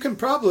out, and you can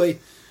probably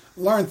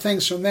learn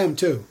things from them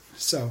too.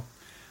 So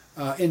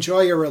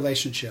enjoy your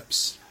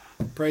relationships.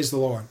 Praise the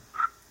Lord.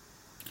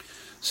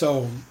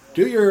 So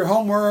do your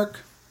homework.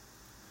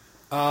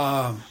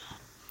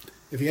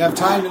 If you have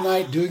time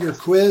tonight, do your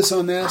quiz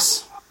on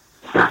this.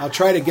 I'll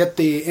try to get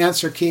the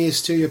answer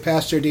keys to you,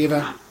 Pastor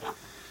Diva,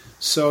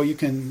 so you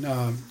can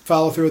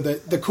follow through.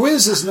 The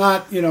quiz is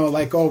not, you know,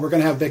 like, oh, we're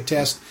going to have a big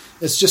test.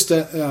 It's just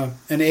an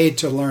aid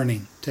to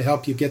learning, to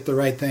help you get the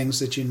right things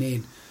that you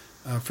need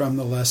from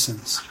the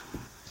lessons.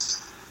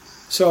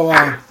 So,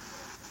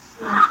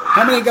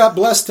 how many got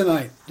blessed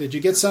tonight? Did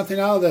you get something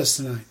out of this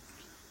tonight?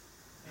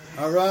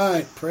 All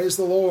right. Praise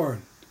the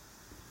Lord.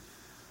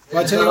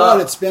 Well, I tell you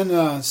what, it's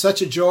been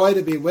such a joy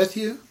to be with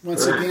you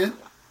once again.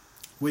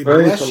 We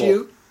bless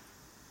you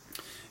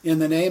in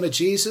the name of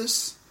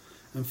Jesus.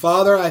 And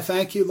Father, I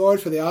thank you,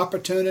 Lord, for the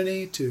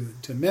opportunity to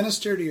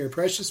minister to your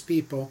precious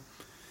people.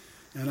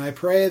 And I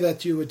pray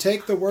that you would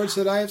take the words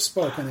that I have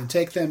spoken and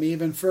take them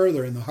even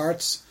further in the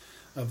hearts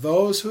of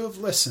those who have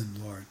listened,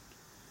 Lord.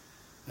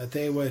 That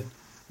they would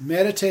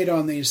meditate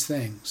on these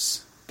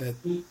things, that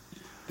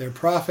their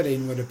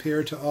profiting would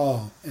appear to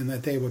all, and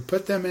that they would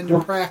put them into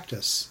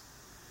practice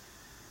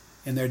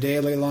in their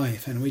daily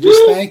life. And we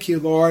just thank you,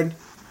 Lord,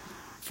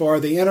 for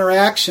the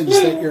interactions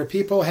that your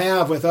people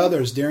have with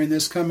others during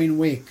this coming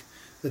week,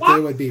 that they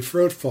would be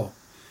fruitful,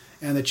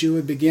 and that you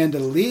would begin to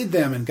lead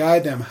them and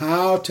guide them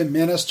how to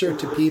minister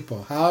to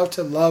people, how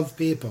to love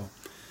people,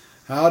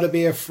 how to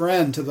be a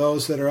friend to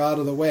those that are out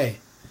of the way.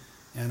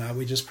 And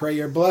we just pray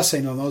your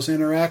blessing on those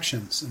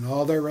interactions and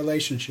all their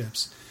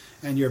relationships,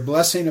 and your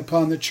blessing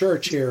upon the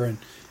church here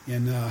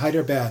in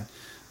Hyderabad,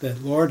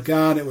 that, Lord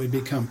God, it would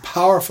become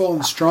powerful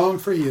and strong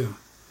for you.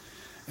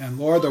 And,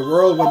 Lord, the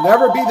world will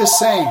never be the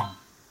same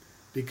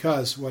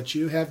because what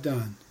you have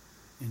done.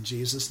 In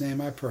Jesus'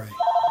 name I pray.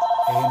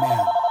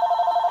 Amen.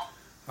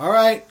 All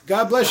right.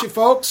 God bless you,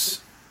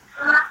 folks.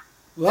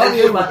 Love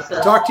you.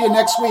 Talk to you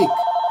next week.